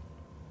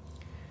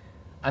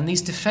 And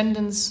these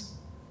defendants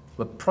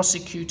were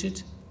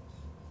prosecuted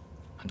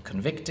and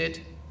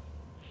convicted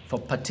for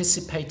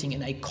participating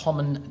in a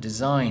common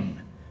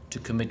design to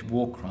commit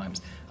war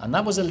crimes. And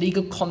that was a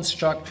legal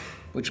construct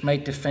which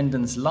made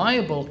defendants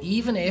liable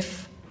even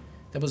if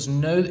there was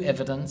no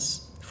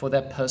evidence for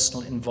their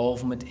personal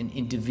involvement in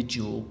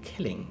individual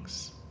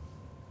killings.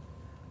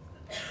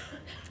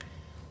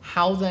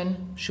 How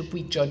then should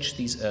we judge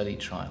these early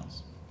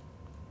trials?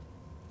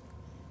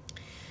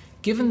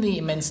 Given the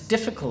immense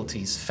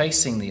difficulties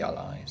facing the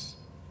Allies,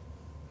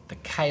 the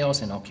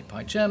chaos in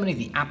occupied Germany,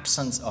 the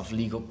absence of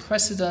legal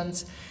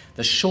precedents,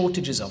 the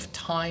shortages of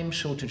time,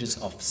 shortages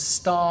of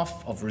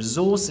staff, of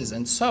resources,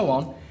 and so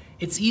on,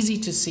 it's easy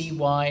to see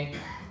why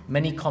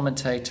many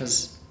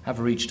commentators have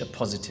reached a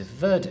positive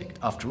verdict.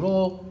 After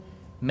all,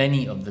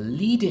 many of the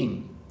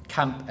leading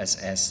Camp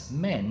SS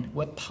men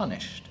were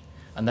punished,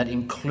 and that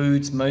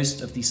includes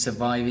most of the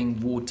surviving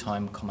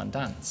wartime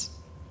commandants.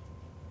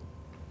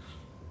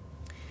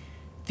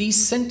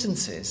 These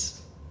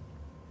sentences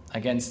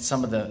against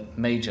some of the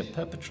major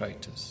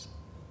perpetrators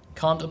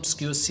can't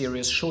obscure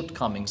serious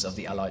shortcomings of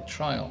the Allied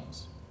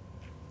trials.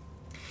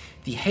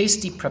 The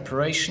hasty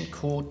preparation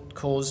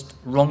caused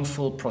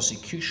wrongful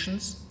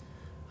prosecutions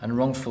and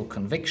wrongful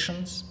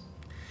convictions,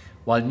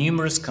 while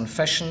numerous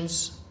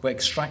confessions were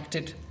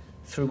extracted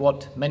through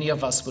what many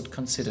of us would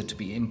consider to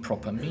be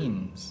improper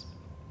means.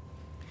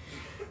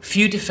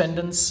 Few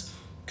defendants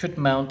could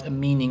mount a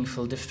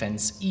meaningful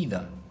defense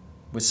either,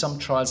 with some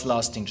trials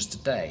lasting just a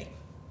day.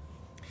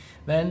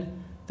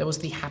 Then there was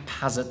the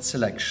haphazard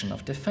selection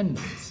of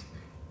defendants.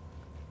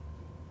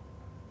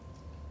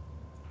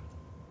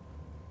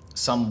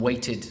 Some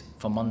waited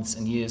for months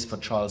and years for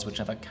trials which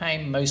never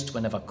came. Most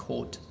were never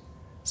caught.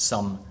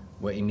 Some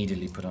were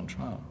immediately put on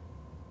trial.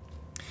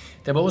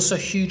 There were also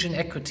huge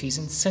inequities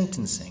in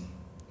sentencing,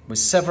 with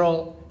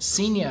several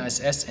senior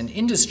SS and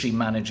industry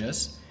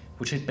managers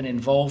which had been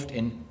involved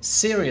in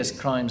serious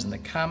crimes in the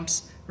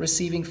camps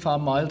receiving far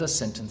milder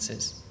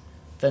sentences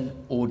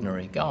than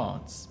ordinary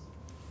guards,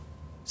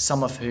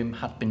 some of whom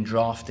had been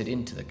drafted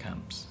into the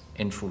camps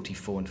in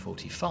 44 and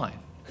 45.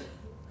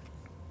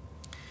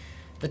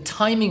 The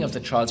timing of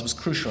the trials was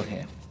crucial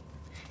here.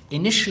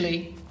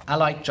 Initially,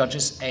 Allied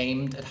judges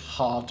aimed at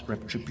hard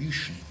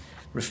retribution,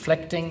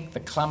 reflecting the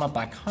clamour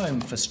back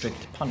home for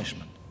strict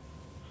punishment.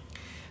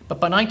 But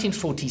by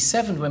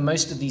 1947, when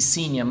most of these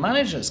senior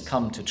managers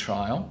come to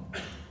trial,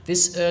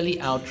 this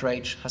early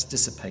outrage has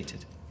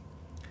dissipated.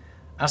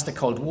 As the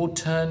Cold War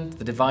turned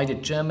the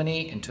divided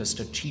Germany into a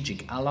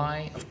strategic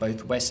ally of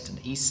both West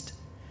and East,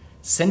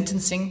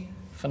 sentencing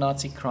for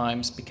Nazi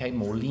crimes became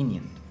more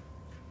lenient,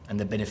 and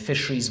the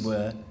beneficiaries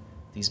were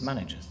these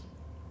managers.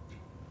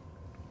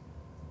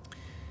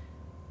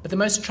 But the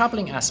most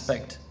troubling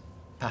aspect,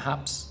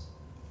 perhaps,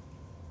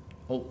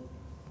 or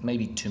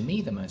maybe to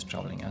me the most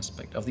troubling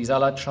aspect of these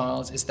Allied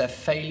trials, is their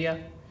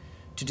failure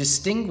to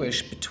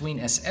distinguish between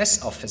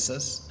SS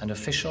officers and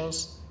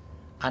officials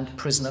and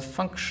prisoner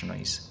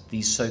functionaries,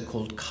 these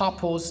so-called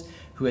kapos,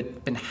 who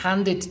had been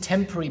handed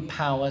temporary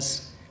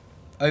powers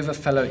over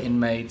fellow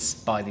inmates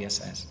by the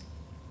SS.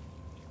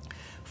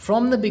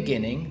 From the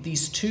beginning,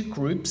 these two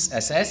groups,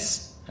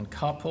 SS and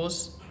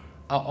kapos,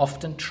 are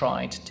often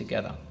tried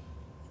together.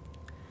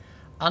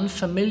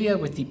 Unfamiliar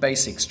with the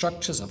basic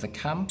structures of the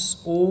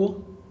camps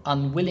or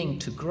unwilling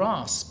to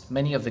grasp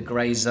many of the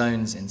grey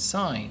zones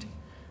inside,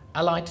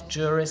 Allied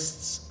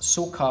jurists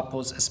saw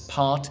kapos as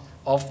part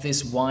of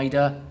this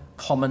wider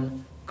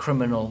common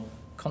criminal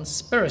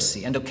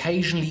conspiracy, and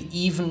occasionally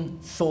even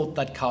thought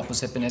that kapos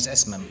had been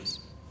SS members.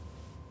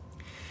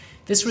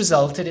 This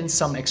resulted in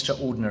some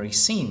extraordinary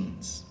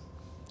scenes.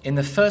 In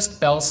the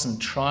first Belsen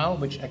trial,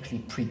 which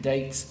actually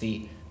predates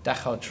the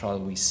Dachau trial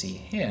we see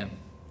here,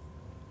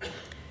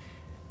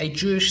 a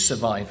Jewish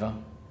survivor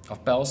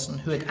of Belsen,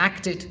 who had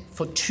acted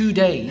for 2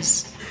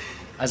 days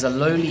as a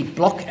lowly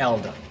block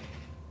elder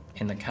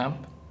in the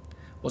camp,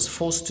 was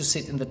forced to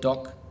sit in the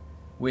dock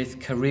with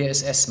career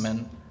SS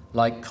men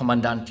like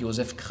Commandant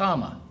Josef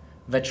Kramer,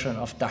 veteran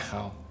of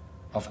Dachau,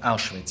 of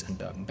Auschwitz and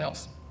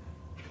Bergen-Belsen.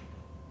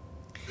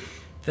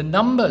 The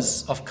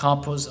numbers of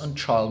kapos on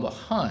trial were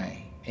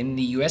high. In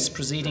the US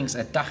proceedings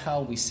at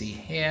Dachau, we see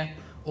here,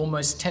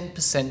 almost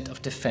 10%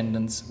 of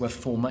defendants were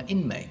former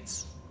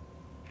inmates.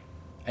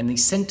 And the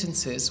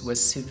sentences were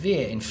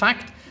severe. In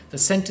fact, the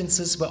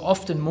sentences were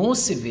often more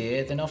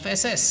severe than of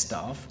SS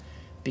staff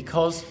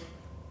because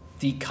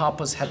the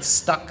kapos had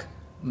stuck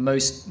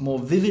more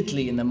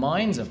vividly in the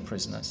minds of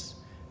prisoners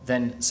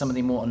than some of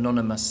the more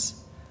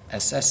anonymous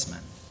SS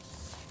men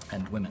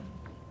and women.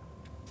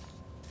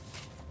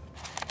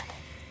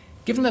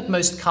 Given that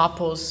most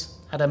kapos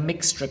had a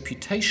mixed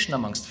reputation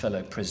amongst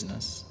fellow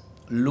prisoners,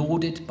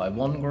 lauded by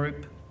one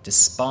group,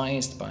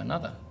 despised by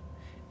another,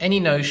 any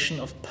notion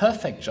of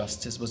perfect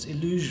justice was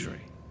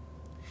illusory.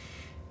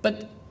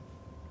 But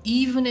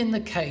even in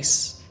the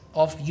case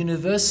of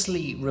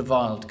universally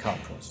reviled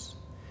kapos,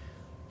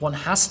 one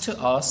has to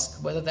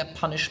ask whether their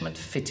punishment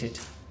fitted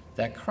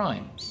their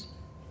crimes.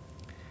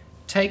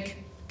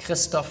 Take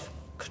Christoph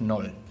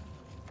Knoll.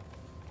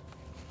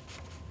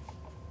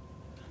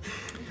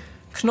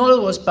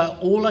 Knoll was by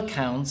all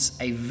accounts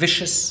a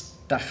vicious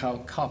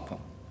Dachau kapo.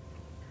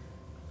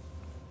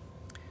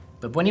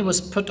 But when he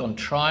was put on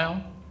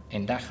trial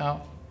in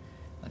Dachau,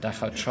 the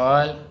Dachau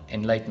trial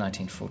in late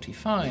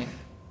 1945,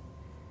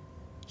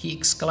 he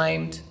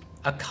exclaimed,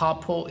 "A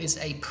kapo is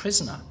a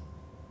prisoner."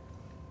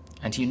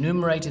 And he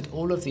enumerated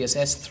all of the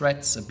SS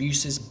threats,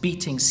 abuses,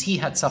 beatings he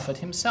had suffered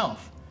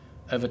himself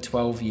over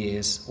 12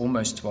 years,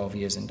 almost 12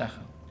 years in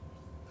Dachau.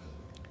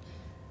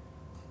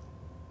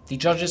 The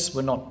judges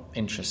were not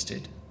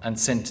interested and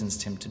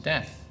sentenced him to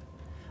death.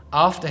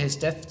 After his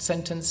death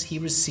sentence, he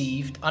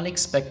received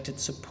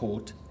unexpected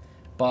support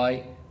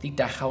by the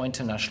Dachau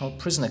International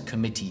Prisoner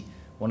Committee,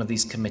 one of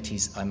these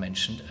committees I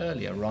mentioned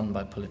earlier, run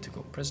by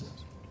political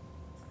prisoners.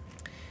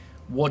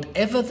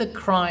 Whatever the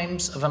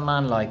crimes of a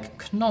man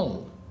like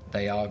Knoll,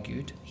 they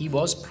argued, he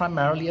was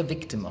primarily a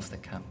victim of the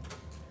camp,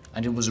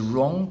 and it was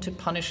wrong to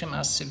punish him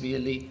as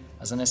severely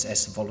as an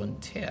SS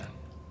volunteer.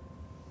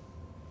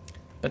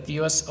 But the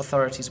US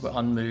authorities were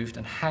unmoved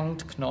and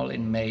hanged Knoll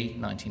in May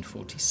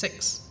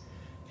 1946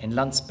 in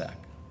Landsberg,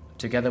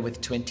 together with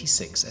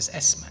 26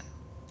 SS men.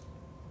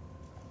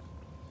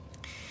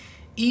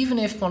 Even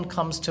if one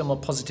comes to a more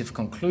positive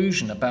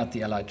conclusion about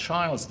the Allied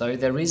trials, though,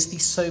 there is the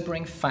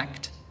sobering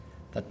fact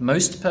that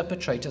most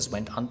perpetrators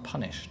went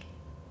unpunished.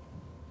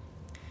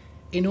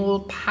 In all,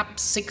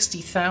 perhaps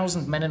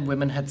 60,000 men and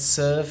women had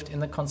served in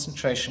the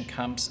concentration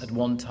camps at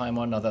one time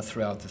or another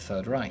throughout the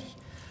Third Reich.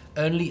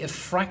 Only a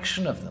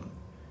fraction of them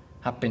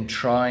had been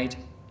tried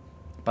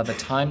by the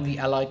time the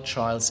Allied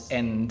trials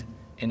end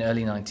in the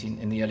early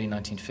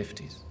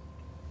 1950s.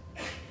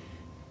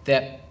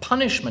 Their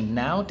punishment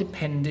now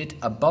depended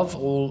above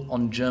all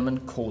on German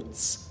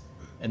courts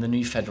in the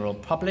new Federal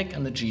Republic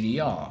and the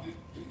GDR.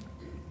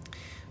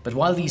 But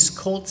while these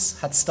courts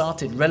had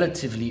started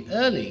relatively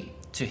early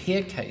to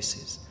hear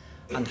cases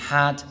and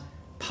had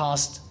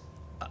passed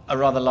a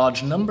rather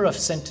large number of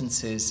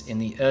sentences in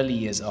the early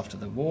years after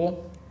the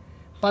war,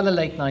 by the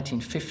late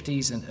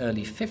 1950s and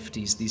early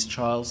 50s, these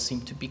trials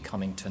seemed to be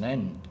coming to an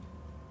end.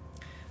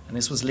 And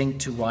this was linked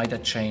to wider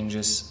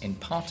changes, in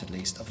part at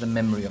least, of the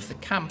memory of the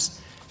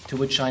camps, to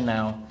which I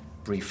now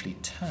briefly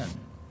turn.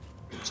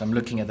 So I'm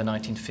looking at the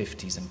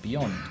 1950s and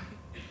beyond.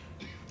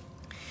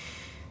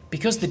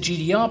 Because the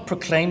GDR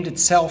proclaimed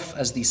itself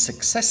as the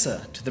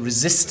successor to the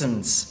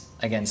resistance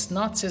against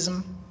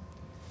Nazism,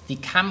 the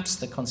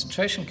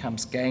concentration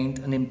camps, gained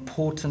an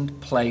important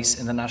place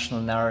in the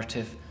national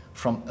narrative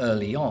from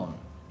early on.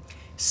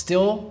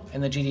 Still,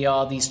 in the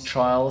GDR, these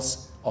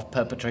trials of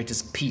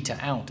perpetrators peter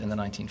out in the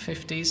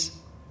 1950s.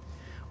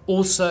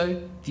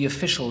 Also, the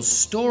official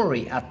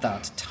story at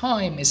that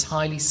time is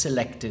highly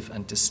selective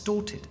and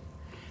distorted,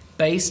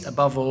 based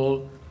above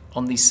all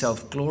on the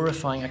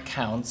self-glorifying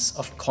accounts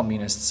of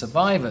communist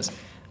survivors,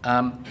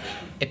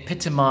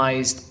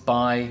 epitomized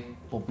by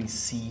what we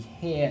see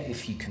here,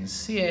 if you can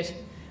see it,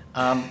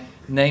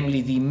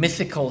 namely the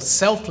mythical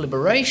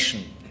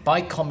self-liberation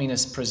by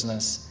communist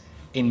prisoners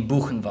in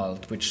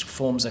Buchenwald, which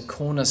forms a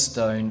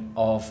cornerstone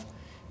of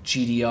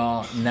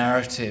GDR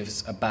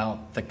narratives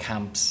about the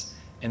camps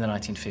in the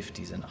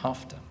 1950s and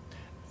after.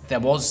 There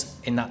was,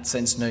 in that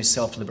sense, no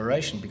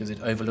self-liberation because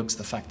it overlooks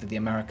the fact that the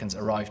Americans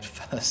arrived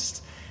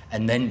first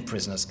and then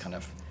prisoners kind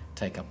of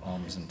take up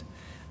arms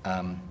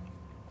and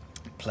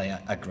play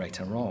a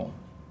greater role.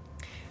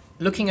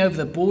 Looking over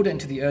the border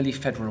into the early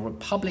Federal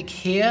Republic,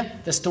 here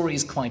the story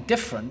is quite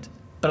different,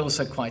 but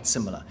also quite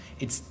similar.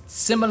 It's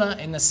similar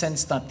in the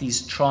sense that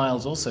these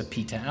trials also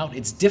peter out.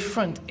 It's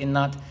different in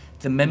that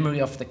the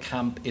memory of the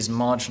camp is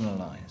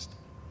marginalized.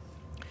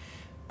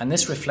 And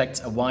this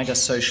reflects a wider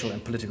social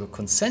and political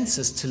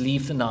consensus to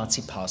leave the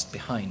Nazi past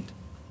behind.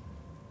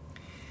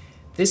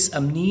 This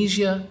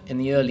amnesia in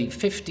the early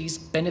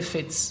 50s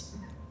benefits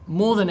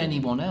more than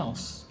anyone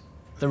else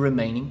the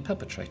remaining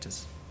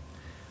perpetrators.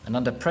 And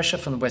under pressure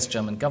from the West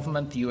German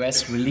government, the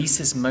US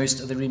releases most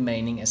of the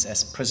remaining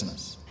SS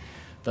prisoners.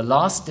 The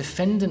last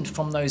defendant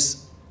from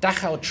those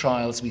Dachau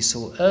trials we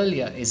saw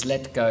earlier is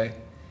let go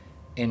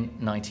in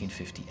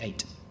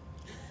 1958.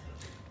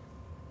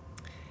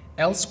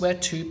 Elsewhere,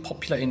 too,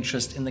 popular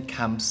interest in the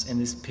camps in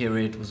this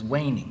period was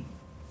waning.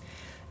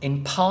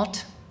 In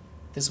part,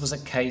 this was a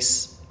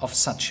case of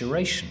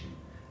saturation,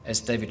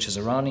 as David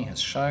Cesarani has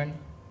shown,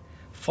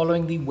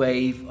 following the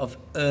wave of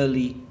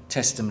early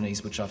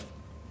testimonies, which I've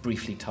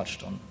briefly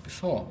touched on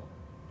before.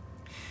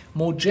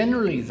 More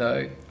generally,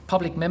 though,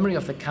 public memory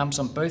of the camps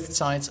on both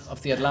sides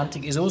of the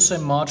Atlantic is also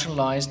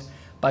marginalized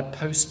by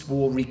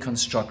post-war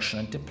reconstruction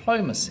and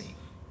diplomacy.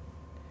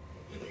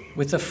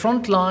 With the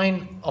front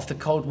line of the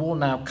Cold War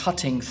now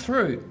cutting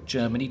through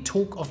Germany,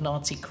 talk of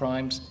Nazi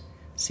crimes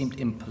seemed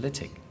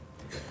impolitic.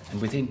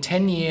 And within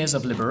 10 years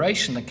of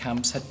liberation, the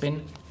camps had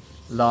been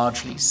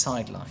largely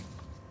sidelined.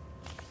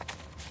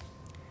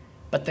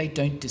 But they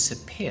don't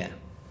disappear.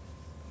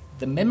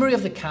 The memory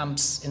of the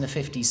camps in the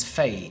 50s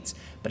fades,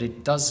 but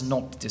it does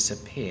not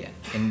disappear.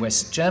 In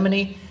West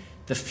Germany,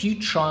 the few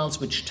trials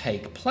which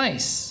take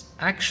place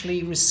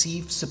actually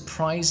receive a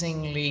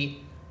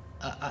surprisingly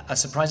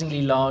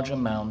large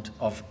amount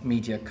of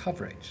media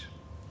coverage.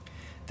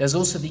 There's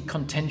also the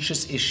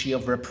contentious issue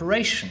of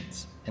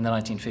reparations in the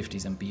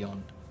 1950s and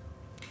beyond.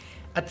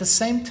 At the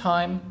same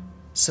time,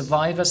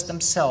 survivors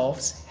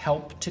themselves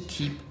help to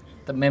keep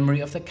the memory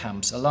of the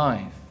camps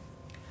alive.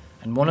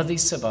 And one of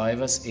these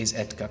survivors is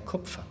Edgar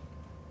Kupfer,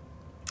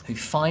 who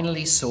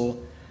finally saw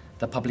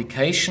the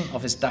publication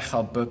of his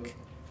Dachau book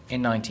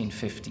in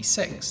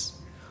 1956,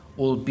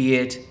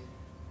 albeit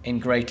in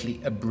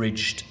greatly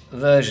abridged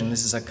version.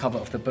 This is a cover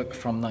of the book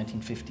from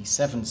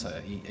 1957,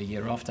 so a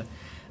year after.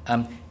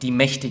 Die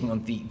Mächtigen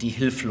und die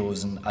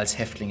Hilflosen als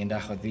Häftling in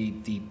Dachau,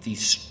 the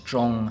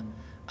strong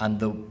and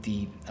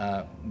the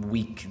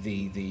weak,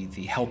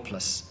 the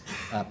helpless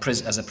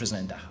as a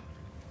prisoner in Dachau.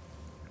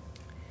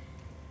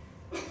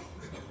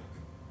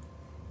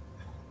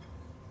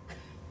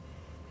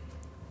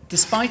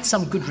 Despite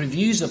some good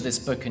reviews of this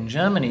book in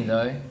Germany,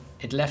 though,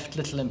 it left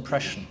little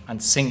impression and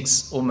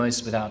sinks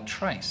almost without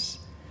trace.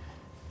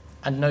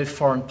 And no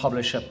foreign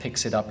publisher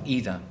picks it up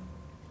either,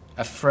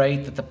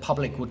 afraid that the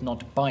public would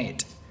not buy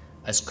it,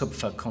 as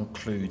Kupfer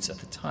concludes at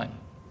the time.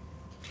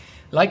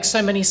 Like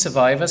so many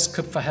survivors,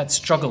 Kupfer had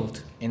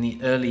struggled in the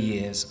early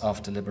years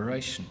after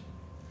liberation.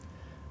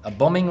 A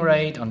bombing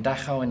raid on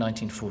Dachau in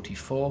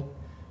 1944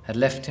 had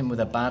left him with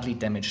a badly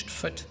damaged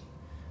foot,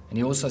 and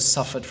he also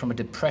suffered from a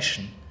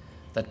depression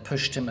that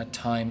pushed him at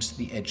times to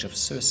the edge of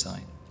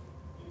suicide.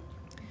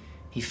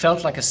 He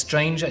felt like a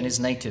stranger in his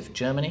native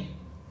Germany,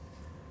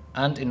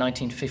 and in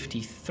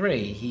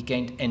 1953 he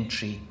gained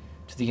entry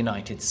to the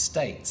United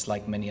States,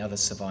 like many other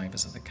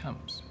survivors of the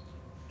camps.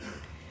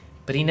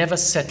 But he never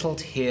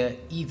settled here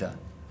either.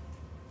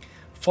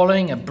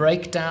 Following a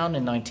breakdown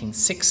in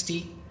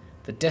 1960,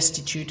 the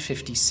destitute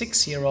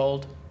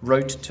 56-year-old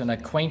wrote to an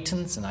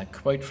acquaintance, and I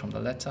quote from the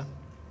letter,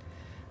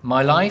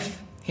 "My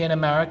life here in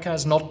America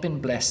has not been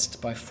blessed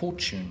by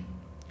fortune.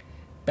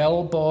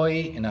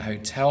 Bellboy in a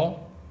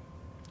hotel,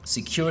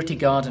 security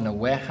guard in a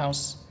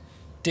warehouse,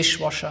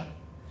 dishwasher,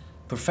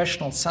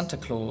 professional Santa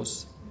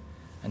Claus,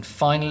 and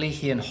finally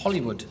here in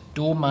Hollywood,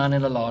 doorman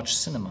in a large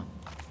cinema."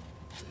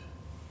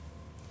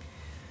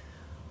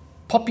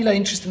 Popular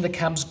interest in the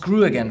camps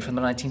grew again from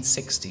the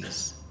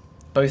 1960s,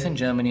 both in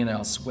Germany and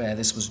elsewhere.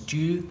 This was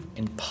due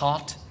in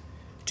part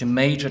to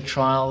major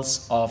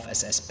trials of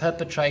SS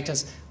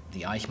perpetrators,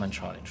 the Eichmann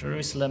trial in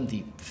Jerusalem,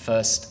 the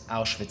first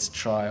Auschwitz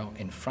trial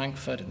in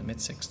Frankfurt in the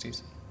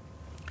mid-60s,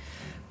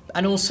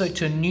 and also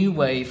to a new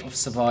wave of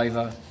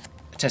survivor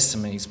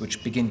testimonies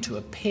which begin to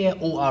appear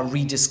or are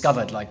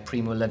rediscovered, like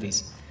Primo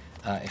Levi's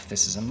if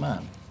this is a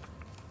man.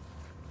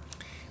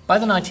 By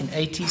the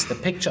 1980s, the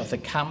picture of the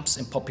camps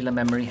in popular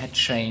memory had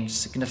changed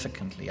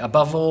significantly.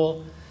 Above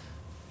all,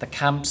 the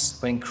camps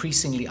were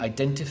increasingly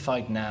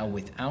identified now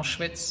with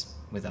Auschwitz,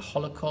 with the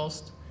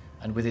Holocaust,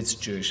 and with its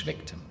Jewish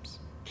victims.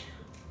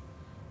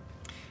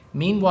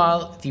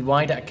 Meanwhile, the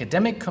wider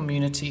academic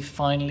community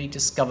finally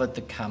discovered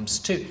the camps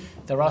too.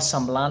 There are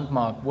some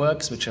landmark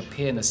works which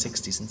appear in the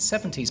 60s and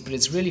 70s, but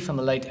it's really from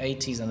the late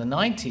 80s and the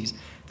 90s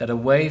that a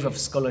wave of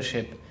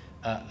scholarship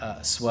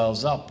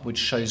swells up, which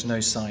shows no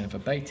sign of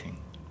abating.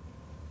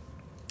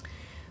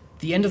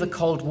 The end of the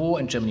Cold War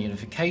and German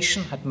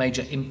unification had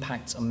major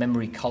impacts on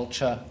memory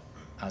culture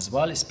as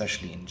well,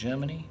 especially in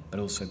Germany, but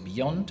also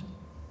beyond.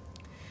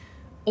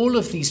 All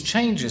of these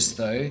changes,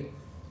 though,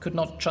 could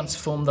not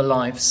transform the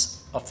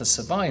lives of the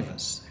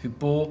survivors, who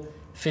bore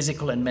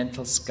physical and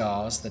mental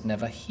scars that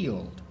never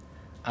healed,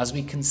 as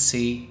we can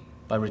see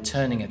by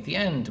returning at the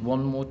end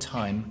one more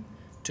time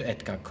to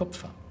Edgar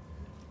Kupfer.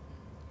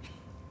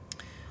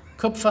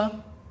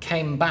 Kupfer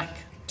came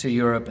back to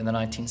Europe in the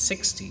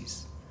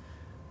 1960s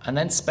and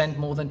then spent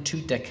more than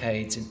 2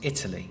 decades in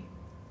Italy,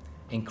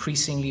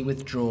 increasingly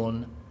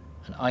withdrawn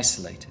and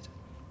isolated.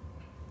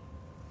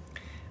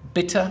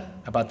 Bitter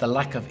about the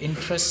lack of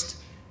interest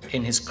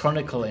in his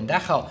chronicle in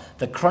Dachau,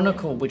 the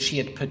chronicle which he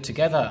had put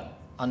together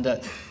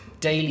under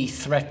daily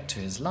threat to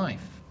his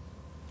life,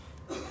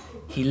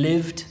 he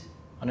lived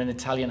on an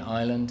Italian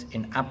island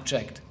in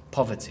abject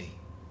poverty,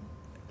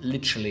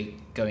 literally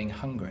going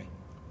hungry.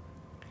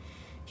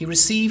 He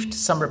received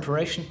some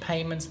reparation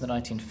payments in the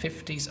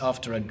 1950s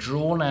after a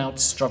drawn-out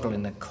struggle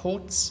in the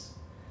courts,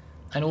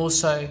 and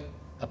also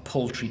a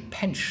paltry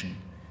pension,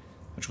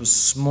 which was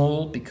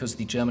small because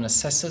the German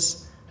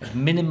assessors had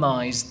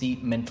minimized the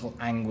mental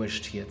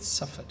anguish he had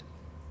suffered.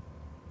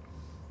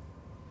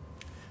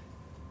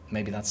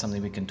 Maybe that's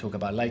something we can talk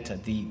about later.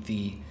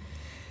 The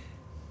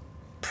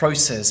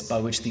process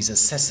by which these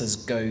assessors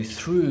go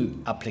through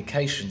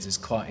applications is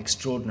quite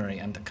extraordinary,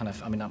 and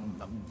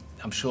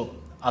I'm sure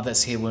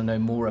others here will know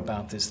more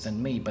about this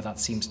than me, but that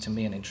seems to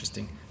me an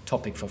interesting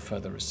topic for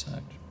further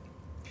research.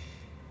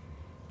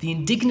 The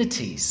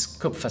indignities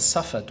Kupfer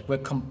suffered were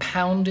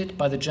compounded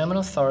by the German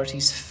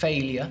authorities'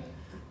 failure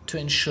to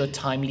ensure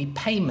timely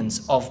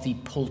payments of the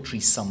paltry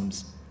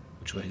sums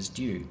which were his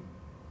due.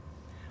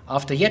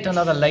 After yet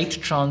another late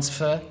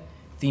transfer,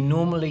 the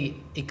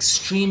normally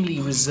extremely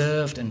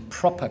reserved and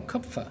proper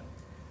Kupfer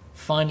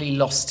finally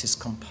lost his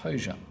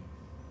composure.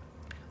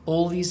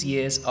 All these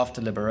years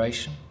after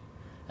liberation,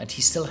 and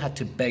he still had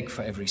to beg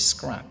for every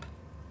scrap.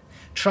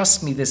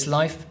 "Trust me, this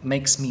life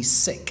makes me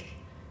sick,"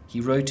 he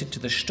wrote it to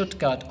the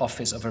Stuttgart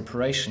Office of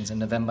Reparations in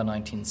November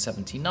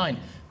 1979,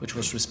 which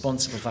was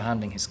responsible for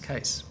handling his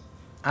case,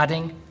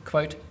 adding,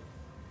 quote,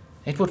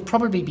 "It would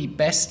probably be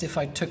best if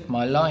I took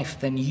my life,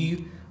 then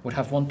you would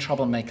have one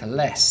troublemaker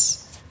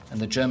less, and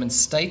the German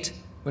state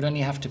would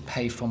only have to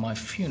pay for my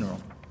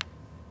funeral."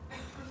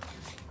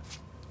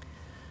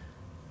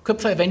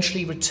 Kupfer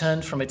eventually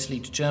returned from Italy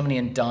to Germany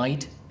and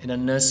died in a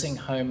nursing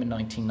home in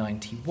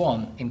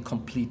 1991 in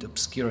complete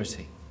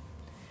obscurity.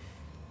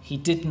 He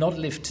did not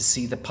live to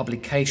see the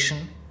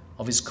publication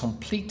of his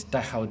complete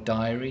Dachau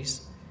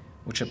diaries,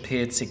 which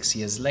appeared 6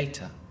 years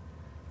later,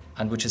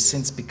 and which has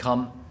since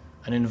become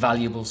an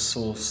invaluable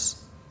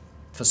source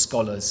for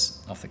scholars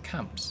of the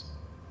camps.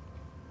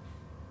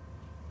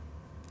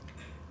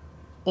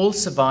 All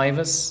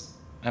survivors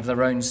have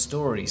their own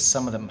stories,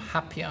 some of them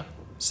happier,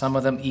 some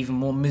of them even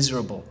more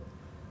miserable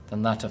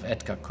than that of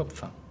Edgar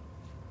Kupfer.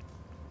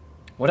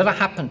 Whatever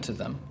happened to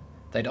them,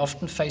 they'd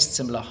often faced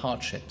similar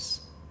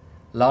hardships: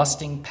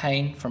 lasting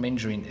pain from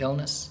injury and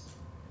illness,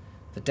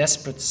 the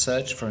desperate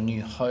search for a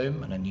new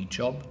home and a new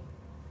job,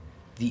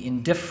 the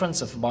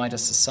indifference of wider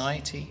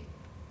society,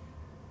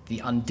 the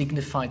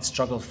undignified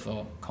struggle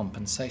for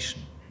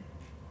compensation.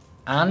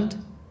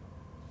 And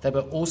they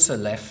were also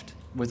left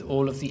with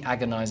all of the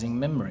agonizing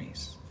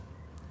memories.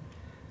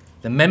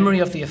 The memory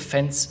of the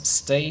offense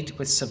stayed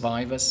with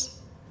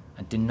survivors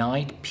and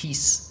denied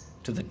peace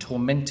to the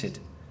tormented,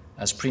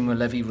 as Primo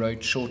Levi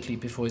wrote shortly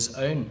before his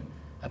own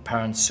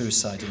apparent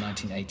suicide in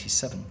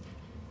 1987.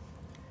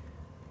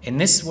 In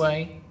this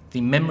way,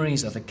 the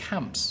memories of the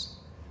camps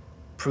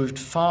proved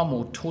far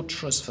more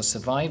torturous for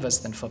survivors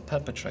than for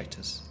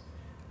perpetrators,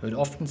 who had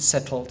often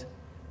settled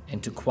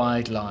into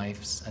quiet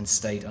lives and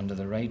stayed under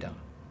the radar.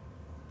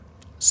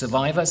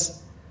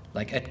 Survivors,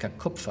 like Edgar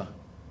Kupfer,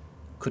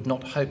 could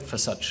not hope for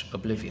such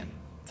oblivion.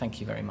 Thank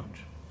you very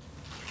much.